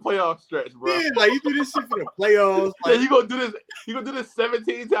is at the playoff stretch, bro. Yeah, like you do this shit for the playoffs. Like, you gonna do this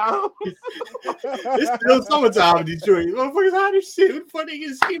 17 times? It's still summertime in Detroit. Motherfuckers hot as shit. What the fuck they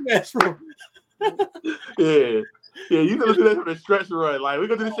get ski mask from? Yeah, you gonna do that for the stretch run. Like we're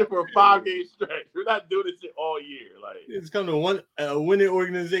gonna do this shit for a 5-game stretch. We're not doing this shit all year. Like it's come to a winning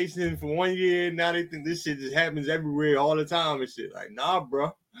organization for 1 year. Now they think this shit just happens everywhere all the time and shit. Like, nah,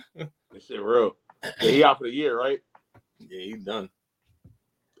 bro. This shit real. Yeah, he out for the year, right? Yeah, he's done.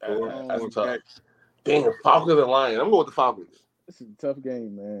 That's tough. Damn, Falcons and Lions. I'm going with the Falcons. This is a tough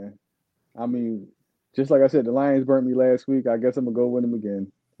game, man. I mean, just like I said, the Lions burnt me last week. I guess I'm gonna go win them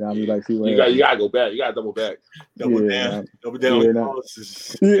again. I mean, like, see what you gotta go back. You gotta double back. Double down. Double down.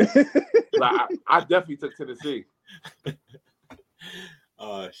 Yeah. I definitely took Tennessee.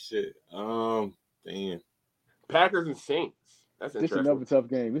 Oh shit. Damn. Packers and Saints. That's interesting. This is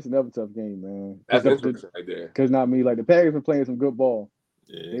another tough game, man. That's interesting right there. Because not me, like the Packers been playing some good ball.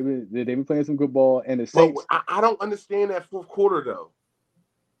 Yeah. They've been playing some good ball, and the Saints. But I don't understand that fourth quarter though.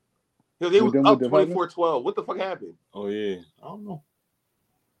 They was up 24-12. What the fuck happened? Oh yeah, I don't know.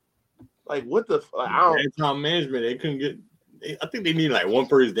 Like what the? I don't. Time management. They couldn't get. I think they needed like one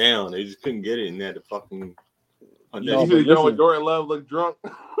first down. They just couldn't get it, and they had to fucking. You know when Jordan Love looked drunk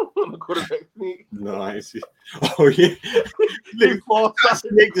on the quarterback sneak? No, I ain't see. Oh yeah,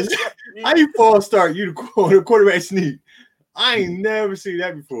 how you false start you on the quarterback sneak? I ain't never seen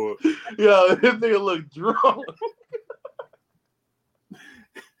that before. Yo, this nigga looked drunk.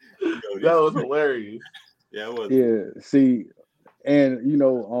 That was hilarious. Yeah, it was. Yeah, see,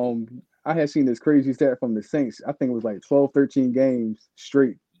 and I had seen this crazy stat from the Saints. I think it was like 12, 13 games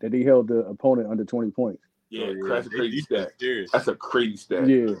straight that they held the opponent under 20 points. Yeah, that's a crazy stat. That's a crazy stat.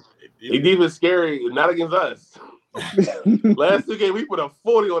 Yeah. They defense scary, not against us. Last 2 games, we put a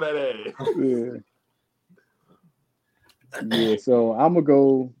 40 on that ass. Yeah, so I'm going to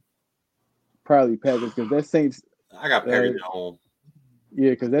go probably Packers because that Saints. I got Packers at home. Yeah,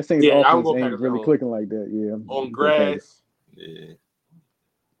 because that Saints offense ain't really clicking like that. Yeah. On grass. Yeah.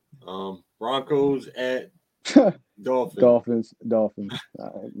 Broncos at Dolphins. What's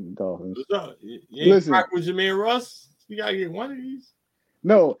up? You ain't rock with your man Russ? You gotta get one of these.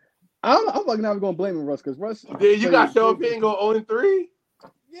 No, I'm fucking not gonna blame Russ because Russ. Dude, you got Sean Payton go 0-3.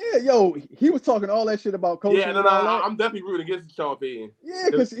 Yeah, yo, he was talking all that shit about coaching. Yeah, no, I'm definitely rooting against Sean Payton. Yeah,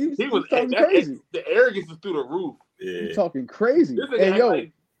 because he was talking crazy. The arrogance is through the roof. Yeah, he's talking crazy. This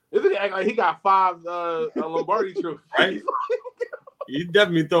nigga act like he got 5 Lombardi trophies. Right? You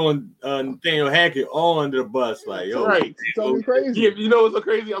definitely throwing Nathaniel Hackett all under the bus, like yo. Right, he's talking crazy. Yeah, you know what's so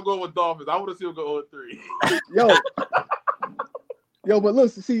crazy? I'm going with Dolphins. I want to see him go 0-3. Yo, but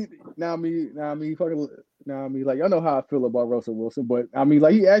listen, see, like y'all know how I feel about Russell Wilson, but I mean,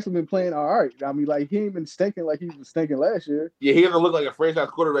 like he actually been playing all right. I mean, like he ain't been stinking like he was stinking last year. Yeah, he doesn't look like a franchise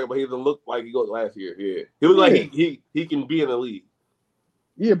quarterback, but he doesn't look like he looked last year. Yeah, he looks like he can be in the league.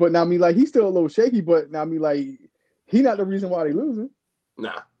 Yeah, but now I mean, like he's still a little shaky. But now I mean, like he not the reason why they losing.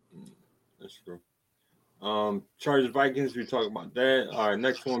 Nah, that's true. Chargers Vikings. We talk about that. All right,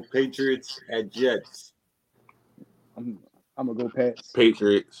 next one: Patriots at Jets. I'm gonna go Pats.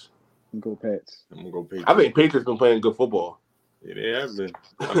 Patriots. I'm gonna go Pats. I'm gonna go Patriots. I think Patriots been playing good football. Yeah, they have been.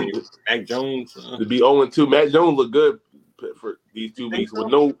 I mean, Mac Jones to be 0-2. Mac Jones look good for these 2 weeks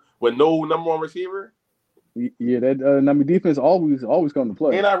so? with no number one receiver. Yeah, that I mean, defense always come to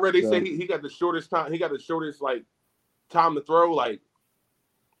play. And I read they say he got the shortest time. He got the shortest like time to throw. Like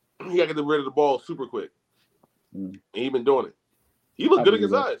he got to get rid of the ball super quick. And he been doing it. He looked good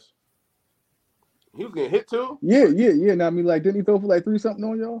against us. He was getting hit too. Yeah. Now I mean, like, didn't he throw for like 3 something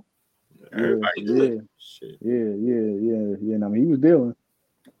on y'all? Everybody did. Shit. Yeah. Now I mean, he was dealing.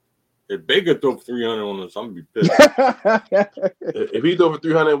 If Baker throw 300 on us, I'm gonna be pissed. If he throw for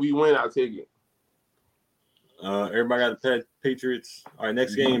 300, we win. I'll take it. Everybody got the Patriots. All right,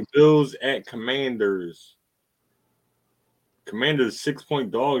 next game: Bills at Commanders. Commanders 6-point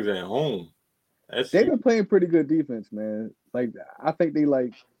dogs at home. They've been playing pretty good defense, man. Like I think they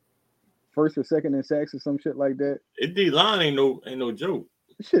like first or second in sacks or some shit like that. D line ain't no joke.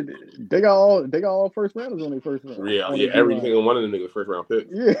 Shit, they got all first rounders on their first round. Yeah. Every single one of them niggas first round picks.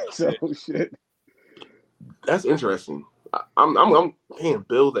 Yeah, so shit. That's interesting. I'm paying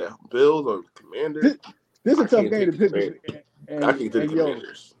Bills or Commanders. This is a tough game to pick. I can take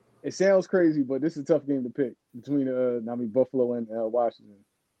Commanders. It sounds crazy, but this is a tough game to pick between Buffalo and Washington.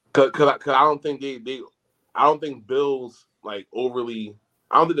 Cause I don't think I don't think Bills like overly.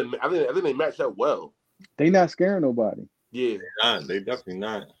 I think they match up well. They not scaring nobody. Yeah, they definitely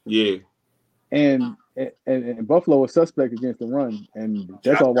not. Yeah, and Buffalo is suspect against the run, and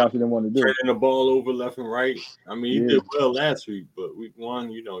that's all Washington want to do. Turning the ball over left and right. I mean, he did well last week, but week 1,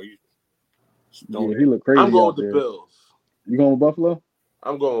 he looked crazy. I'm going with the Bills. You going with Buffalo?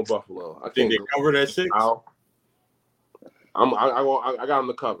 I'm going with Buffalo. I think they covered at 6. I got them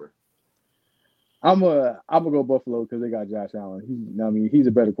to cover. I'm gonna go Buffalo because they got Josh Allen. He's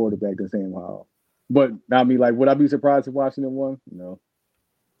a better quarterback than Sam Howell. But I mean, like, would I be surprised if Washington won? No.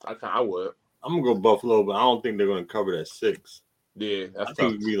 I would. I'm gonna go Buffalo, but I don't think they're gonna cover that 6. Yeah, I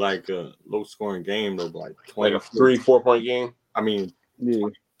think it'd be like a low scoring game though, like 20, like a 3-4 point game. I mean,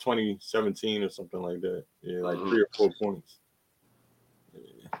 2017 or something like that. Yeah, like 3 or 4 points.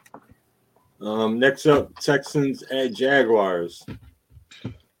 Yeah. Next up, Texans at Jaguars.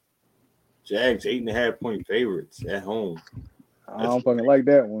 Jags 8.5-point favorites at home. I don't fucking like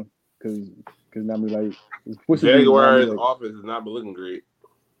that one because I mean, like, Jaguars' offense has not been looking great.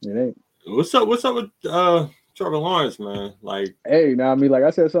 It ain't. What's up with Trevor Lawrence, man? Like, hey, now I mean, like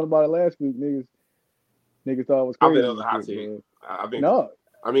I said something about it last week, niggas thought it was crazy. I think that was a hot take.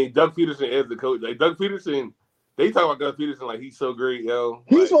 I mean, Doug Peterson is the coach. Like Doug Peterson, they talk about Doug Peterson like he's so great, yo.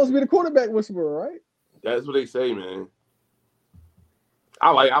 He's supposed to be the quarterback whisperer, right? That's what they say, man. I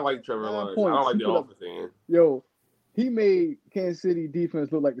like Trevor Lawrence. I don't like the offense thing. Yo, he made Kansas City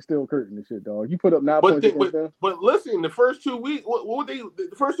defense look like the steel curtain and shit, dog. You put up 9 points against them. But listen, the first 2 weeks,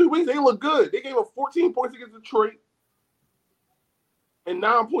 the first 2 weeks they look good. They gave up 14 points against Detroit and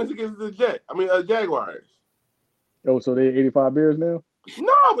 9 points against the Jaguars. Oh, so they 85 Bears now?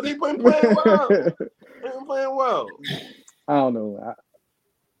 No, but they playing well. They're playing well. I don't know.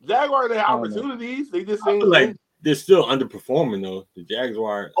 Jaguars had opportunities. They just ain't like they're still underperforming though. The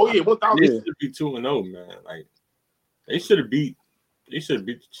Jaguars. Oh yeah, 1,000. They should be 2-0, man. Like they should have beat the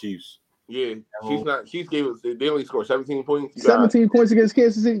Chiefs. Yeah, Chiefs gave us. They only scored 17 points. 17 points against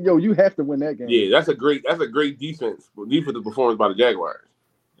Kansas City. Yo, you have to win that game. Yeah, that's a great defense. Defensive performance by the Jaguars.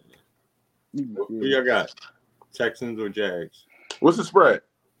 Who y'all got? Texans or Jags? What's the spread?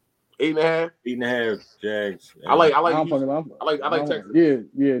 8.5. 8.5 Jags. I like Texans.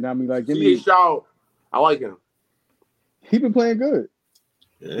 Yeah. I mean, like, C.J. Stroud, I like him. He been playing good.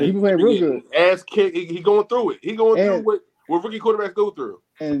 Yeah. He been playing real good. Ass kick. He going through it. He going through what rookie quarterbacks go through.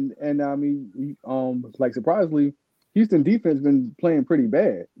 And I mean, like surprisingly, Houston defense been playing pretty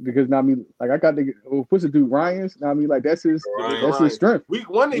bad because I mean, like I got to what's the dude Ryan's. I mean, like that's his strength. Week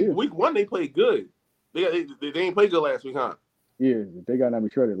one they played good. They ain't played good last week, huh? Yeah, they got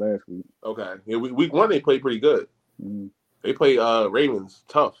shredded last week. Okay, yeah, week 1 they played pretty good. Mm-hmm. They played Ravens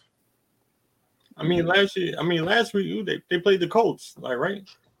tough. I mean, last week they played the Colts, like right.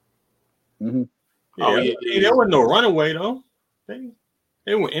 Mm-hmm. Yeah, there wasn't no runaway though.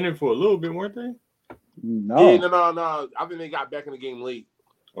 They were in it for a little bit, weren't they? No. Yeah, no. I think they got back in the game late.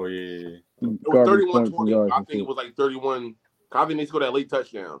 Oh yeah. It was 31-20. I think it was like 31. I think they scored that late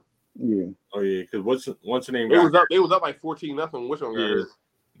touchdown. Yeah. Oh yeah, because what's the name? They was up like 14-0. Which one?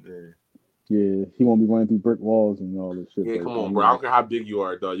 Yeah. Yeah, he won't be running through brick walls and all this shit. Yeah, like come that. on, bro. I don't care how big you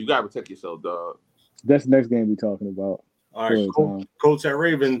are, dog. You gotta protect yourself, dog. That's the next game we're talking about. All right, Colts at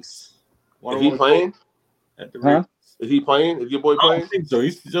Ravens. Is he playing? At the Ravens. Is he playing? Is your boy playing? I don't think so.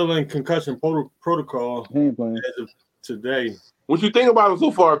 He's still in concussion protocol. He ain't playing as of today. What you think about him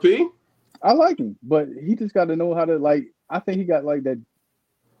so far, P? I like him, but he just got to know how to like. I think he got like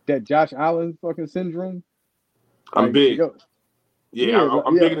that Josh Allen fucking syndrome. I'm like, big. Yo,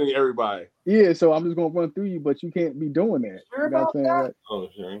 I'm bigger than everybody. Yeah, so I'm just gonna run through you, but you can't be doing that. Sure you know what I'm saying? Like, oh,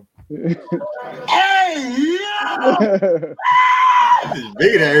 sure. Hey, yeah. He's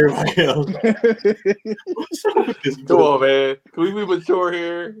bigger than everybody else. Come on, man. Can we be mature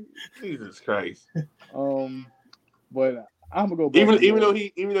here? Jesus Christ. But I'm gonna go. Even though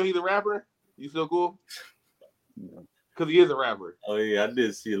he's a rapper, you still cool? Because he is a rapper. Oh yeah, I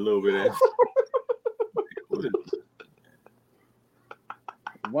did see a little bit of that.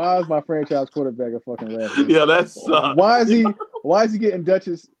 Why is my franchise quarterback a fucking rapper? Yeah, that sucks. Why is he getting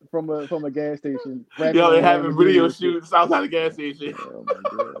Dutchess from a gas station? Yo, they having video shoots outside the gas station. Oh my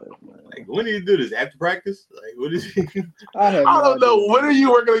god! Like, when do you do this? After practice? Like, what is he? I don't know. When are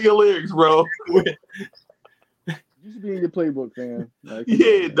you working on your lyrics, bro? You should be in your playbook, fam. Like,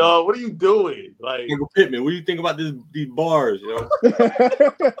 yeah, dog. What are you doing? Like, Uncle Pittman, what do you think about these bars, yo?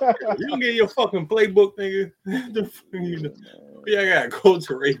 You don't get your fucking playbook, nigga. Yeah, I got Colts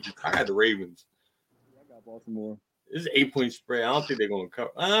and Ravens. I got the Ravens. I got Baltimore. This is 8-point spread. I don't think they're gonna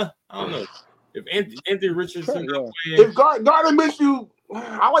cover. I don't know. If Anthony Richardson not playing, if Gardner Minshew,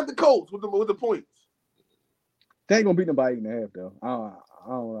 I like the Colts with the points. They ain't gonna beat them by 8.5 though.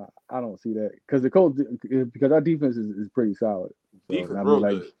 I don't see that because the Colts because our defense is pretty solid. So, defense, I mean,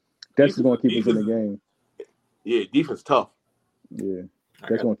 like good. that's just gonna keep us in the game. Yeah, defense tough. Yeah,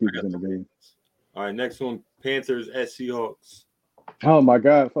 that's gonna keep us in the game. All right, next one: Panthers at Seahawks. Oh my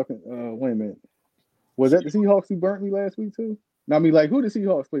god, fucking wait a minute. Was that the Seahawks who burnt me last week too? No, I mean, like, who did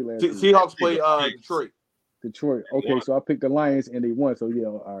Seahawks play last week? Seahawks play Detroit. Detroit. Okay, so I picked the Lions and they won. So yeah,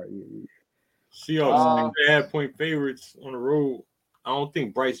 all right. Yeah. Seahawks 6.5-point favorites on the road. I don't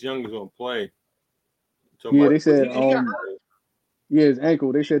think Bryce Young is gonna play. So yeah, they said his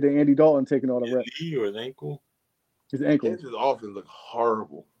ankle. They said that Andy Dalton taking all the reps. Knee or his ankle? His ankle. His offense looks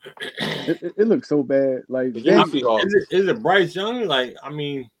horrible. It looks so bad. Like, is it Bryce Young? Like, I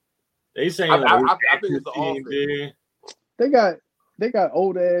mean, they saying I think it's the offense. They got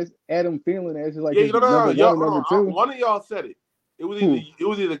old ass Adam Thielen as like number two. One of y'all said it. It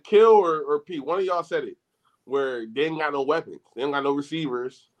was either Kill or Pete. One of y'all said it. Where they ain't got no weapons, they ain't got no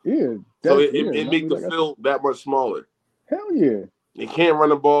receivers. Yeah, so it makes the field that much smaller. Hell yeah, they can't run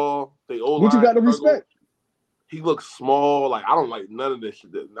the ball. They old. What you got to respect? He looks small. Like, I don't like none of this shit.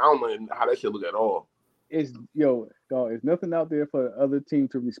 I don't like how that shit look at all. It's dog. It's nothing out there for the other team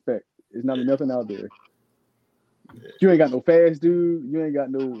to respect. It's nothing out there. You ain't got no fast dude. You ain't got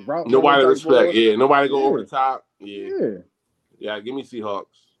no route. Nobody to respect. Yeah, nobody go over the top. Yeah. Give me Seahawks.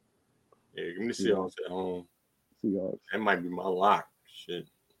 Yeah, give me the Seahawks at home. Seahawks. That might be my lock. Shit.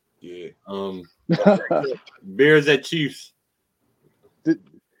 Yeah. Bears at Chiefs. This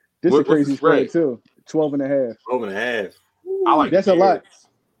is a crazy spread too. 12.5. 12.5. I like that's Bears. A lot.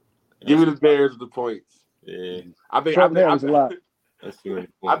 Give me the Bears with the points. Yeah. I think a lot.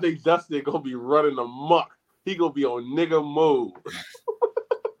 I think Justin gonna be running amok. He gonna be on nigga mode.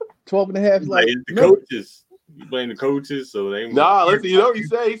 12.5 is like the coaches. You blame the coaches, so they. Nah, listen. You know what he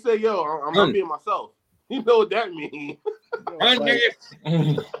said? He said, "Yo, I'm not being myself." You know what that means?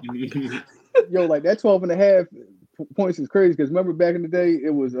 Yo, like that 12.5 points is crazy because remember back in the day,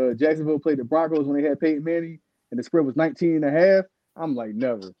 it was Jacksonville played the Broncos when they had Peyton Manning, and the spread was 19.5. I'm like,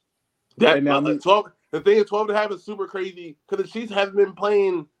 never. The thing is, 12.5 is super crazy because the Chiefs haven't been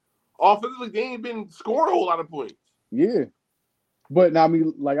playing offensively. They ain't been scoring a whole lot of points. Yeah. But now, I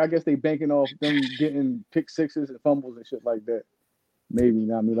mean, like, I guess they banking off them getting pick sixes and fumbles and shit like that. Maybe, you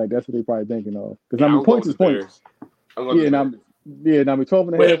know what I mean? Like, that's what they probably banking off. Because, I mean, points is points. I mean,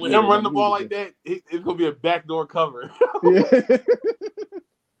 12.5. When him running the ball like that, it's going to be a backdoor cover. Yeah.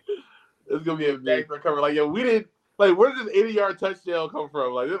 It's going to be a backdoor cover. Like, yo, we didn't, like, where did this 80-yard touchdown come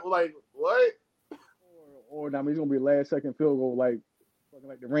from? Like, what? Or I mean, it's going to be a last-second field goal, like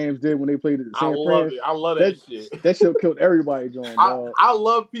the Rams did when they played at the San Fran. I love that shit. That shit killed everybody, John. I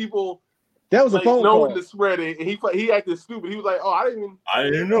love people. That was a phone call. Knowing the spread, and he acted stupid. He was like, "Oh, I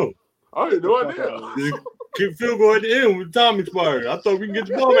didn't know. I had no idea." Kick field goal at the end with time expired. I thought we can get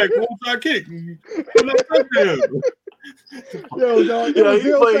the ball back. Onside kick. Yo, dog. Yeah,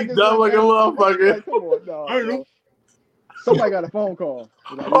 he played dumb like a motherfucker. Like, come on, dog. I don't know. Somebody got a phone call.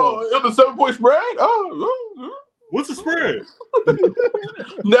 Like, it was a 7-point spread. Oh. What's the spread?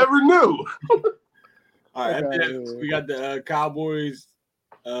 Never knew. All right, after that, we got the Cowboys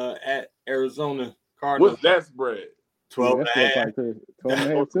at Arizona Cardinals. What's that spread? 12.5.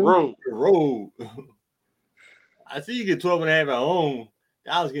 12.5 too. Road. I see you get 12.5 at home.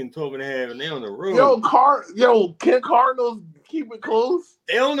 I was getting 12.5, and they on the road. Can Cardinals keep it close?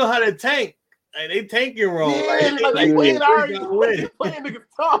 They don't know how to tank. Like, they tanking wrong. Yeah, like playing niggas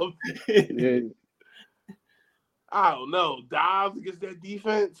tough. Yeah. I don't know. Dobbs against that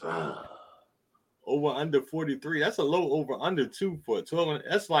defense. Over under 43. That's a low over under 2 for 12.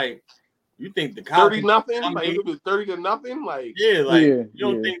 That's like you think the Cowboys 30-0. Like it was 30-0 Like you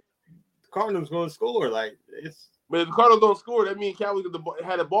don't think the Cardinals going to score? Like it's. But if the Cardinals don't score, that means Cowboys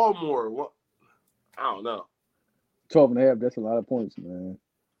had the ball more. Well, I don't know. 12.5. That's a lot of points, man.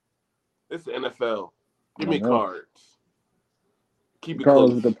 It's the NFL. Give me cards. Keep it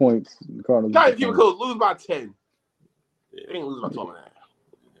Cardinals close. With the points. Cardinals. Gotta keep it close. Lose by 10. Yeah. They ain't lose by 12.5.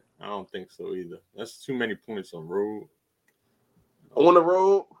 I don't think so either. That's too many points on road. On the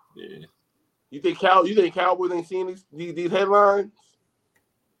road? Yeah. You think Cowboys ain't seeing these headlines?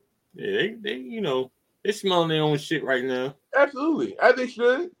 Yeah, they smelling their own shit right now. Absolutely. As they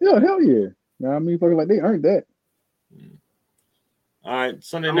should. Yeah, hell yeah. Nah, I mean, fucking like they earned that. All right,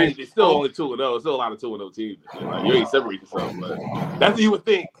 Sunday night. night. It's still only 2-0. It's still a lot of 2-0 teams. Like, you ain't separating yourself, but that's what you would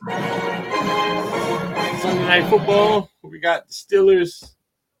think. Sunday night football. We got the Steelers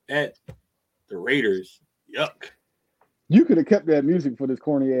at the Raiders. Yuck. You could have kept that music for this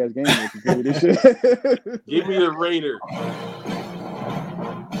corny ass game if you played this shit. Give me the Raiders.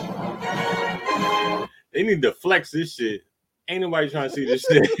 They need to flex this shit. Ain't nobody trying to see this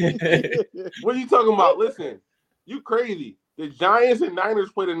shit. What are you talking about? Listen, you crazy. The Giants and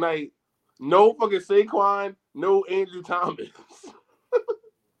Niners play tonight. No fucking Saquon, no Andrew Thomas.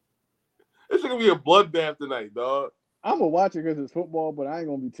 It's gonna be a bloodbath tonight, dog. I'm gonna watch it because it's football, but I ain't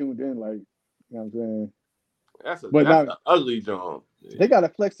gonna be tuned in. Like, you know what I'm saying? That's an ugly job. They gotta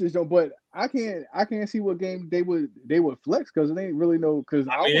flex this job, but I can't see what game they would flex because they ain't really know. Because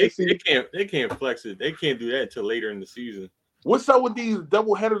they can't flex it. They can't do that until later in the season. What's up with these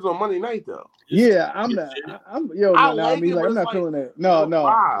double headers on Monday night though? Yeah, I'm not feeling that. No,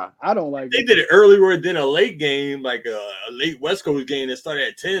 I don't like it. They did it earlier than a late game, like a late West Coast game that started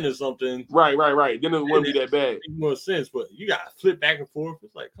at 10 or something. Right. Then it wouldn't be that bad. Makes more sense, but you got to flip back and forth.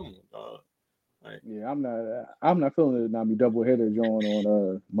 It's like, come on, dog. Like, yeah, I'm not feeling it. Not be double header going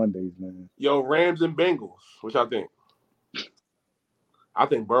on Mondays, man. Yo, Rams and Bengals. What y'all think? I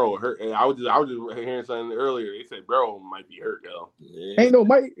think Burrow hurt. I was just hearing something earlier. They said Burrow might be hurt, though. Yeah. Ain't no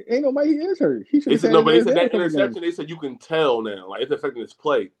Mike. He is hurt. He should. They said no, but they said that interception. They said you can tell now, like it's affecting his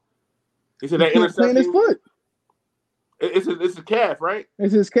play. He said that interception. His foot. It's a calf, right?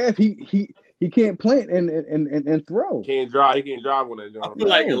 It's his calf. He can't plant and throw. He can't drive on that job. I feel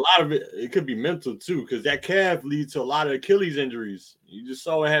like a lot of it could be mental too, because that calf leads to a lot of Achilles injuries. You just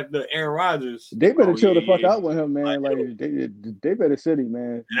saw it happen to Aaron Rodgers. They better chill the fuck out with him, man. Like they better sit him,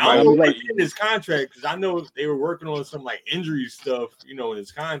 man. And I don't know in his contract, because I know they were working on some like injury stuff, in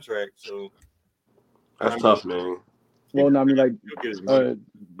his contract. So that's tough, man. Well, I mean, like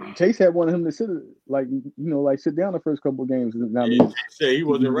Chase had wanted him to sit, sit down the first couple of games. He said he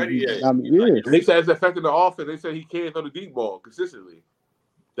wasn't ready yet. They said it's affecting the offense. They said he can't throw the deep ball consistently.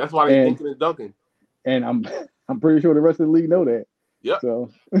 That's why they're thinking and dunking. And I'm pretty sure the rest of the league know that. Yep. So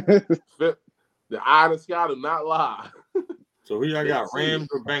the eye of the sky do not lie. So who y'all got? Rams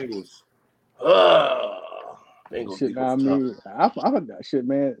or Bengals? Bengals. Shit, I shit,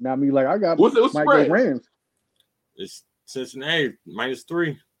 man. Now me like I got what's the spread? Rams. It's Cincinnati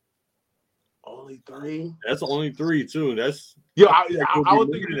 -3. Only 3? That's only 3 too. That's I was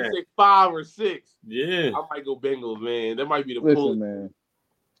thinking you say 5 or 6. Yeah, I might go Bengals, man. That might be the pull. Man.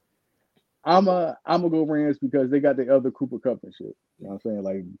 I'm gonna go Rams because they got the other Cooper Kupp and shit. You know what I'm saying?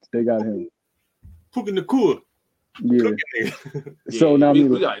 Like they got him. Cooking the cool. Yeah. So now we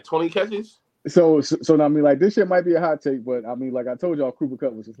got like 20 catches. So now I mean like this shit might be a hot take, but I mean like I told y'all Cooper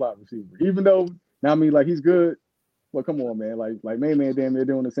Kupp was a slot receiver. Even though now I mean like he's good. Well, come on, man. Like man damn near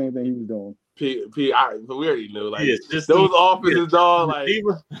doing the same thing he was doing. We already know. Like those offenses, dog. Like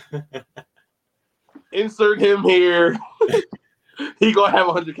insert him here. He gonna have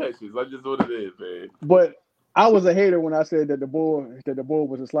 100 catches. That's just what it is, man. But I was a hater when I said that the boy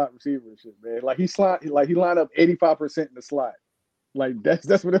was a slot receiver and shit, man. Like he lined up 85% in the slot. Like that's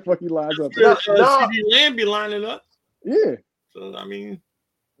what the fuck he lines up. CeeDee Lamb be lining up. Yeah. So I mean,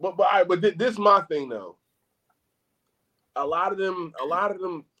 but this is my thing though. A lot of them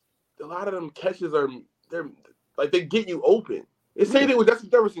catches they're like they get you open. It's same thing with Justin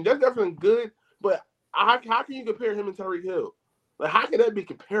Jefferson. Justin Jefferson good, but how can you compare him and Tyreek Hill? Like, how can that be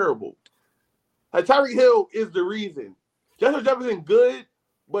comparable? Like, Tyreek Hill is the reason. Justin Jefferson good,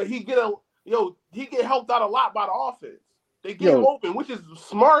 but he get helped out a lot by the offense. They get him open, which is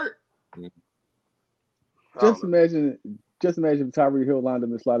smart. Just imagine if Tyreek Hill lined up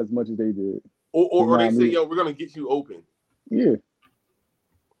in the slot as much as they did. Or they say, we're gonna get you open. Yeah.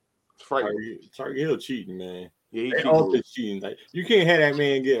 It's frightening. Tyreek Hill cheating, man. Yeah, they always cheating. Like, you can't have that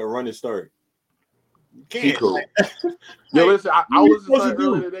man get a running start. You can't. Cool. Yo, listen, I was listening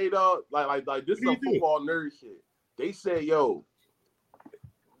earlier today, dog. Like this is some football nerd shit. They said,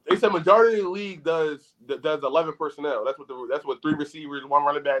 majority of the league does 11 personnel. That's what 3 receivers, 1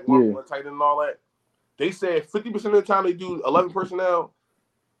 running back, one tight end, and all that. They said 50% of the time they do 11 personnel,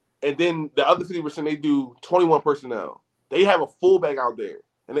 and then the other 50% they do 21 personnel. They have a fullback out there,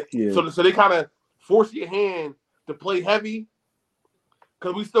 and so they kind of force your hand to play heavy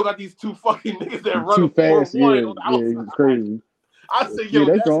because we still got these 2 fucking niggas that run too fast. Yeah, it's crazy. I say,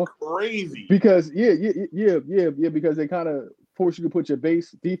 that's crazy. Because because they kind of force you to put your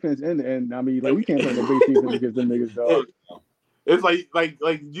base defense in, and I mean, like, we can't play the base defense against them niggas, dog. It's like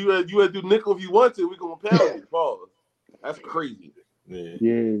you do nickel if you want to. We gonna pound you. Pause. That's craady. Yeah,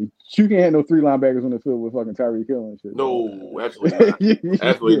 you can't have no 3 linebackers on the field with fucking Tyreek Hill and shit. No, absolutely not.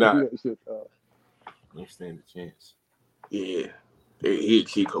 Absolutely not. Shit, don't stand a chance. Yeah, he a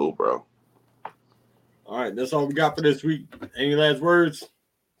cheat code, bro. All right, that's all we got for this week. Any last words?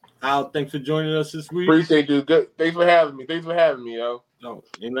 Al, thanks for joining us this week. Appreciate you. Good. Thanks for having me, yo. No,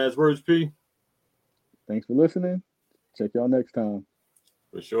 any last words, P? Thanks for listening. Check y'all next time.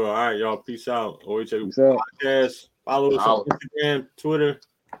 For sure. All right, y'all. Peace out. Always check the podcast. Follow us on Instagram, Twitter.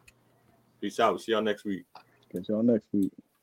 Peace out. See y'all next week. Catch y'all next week.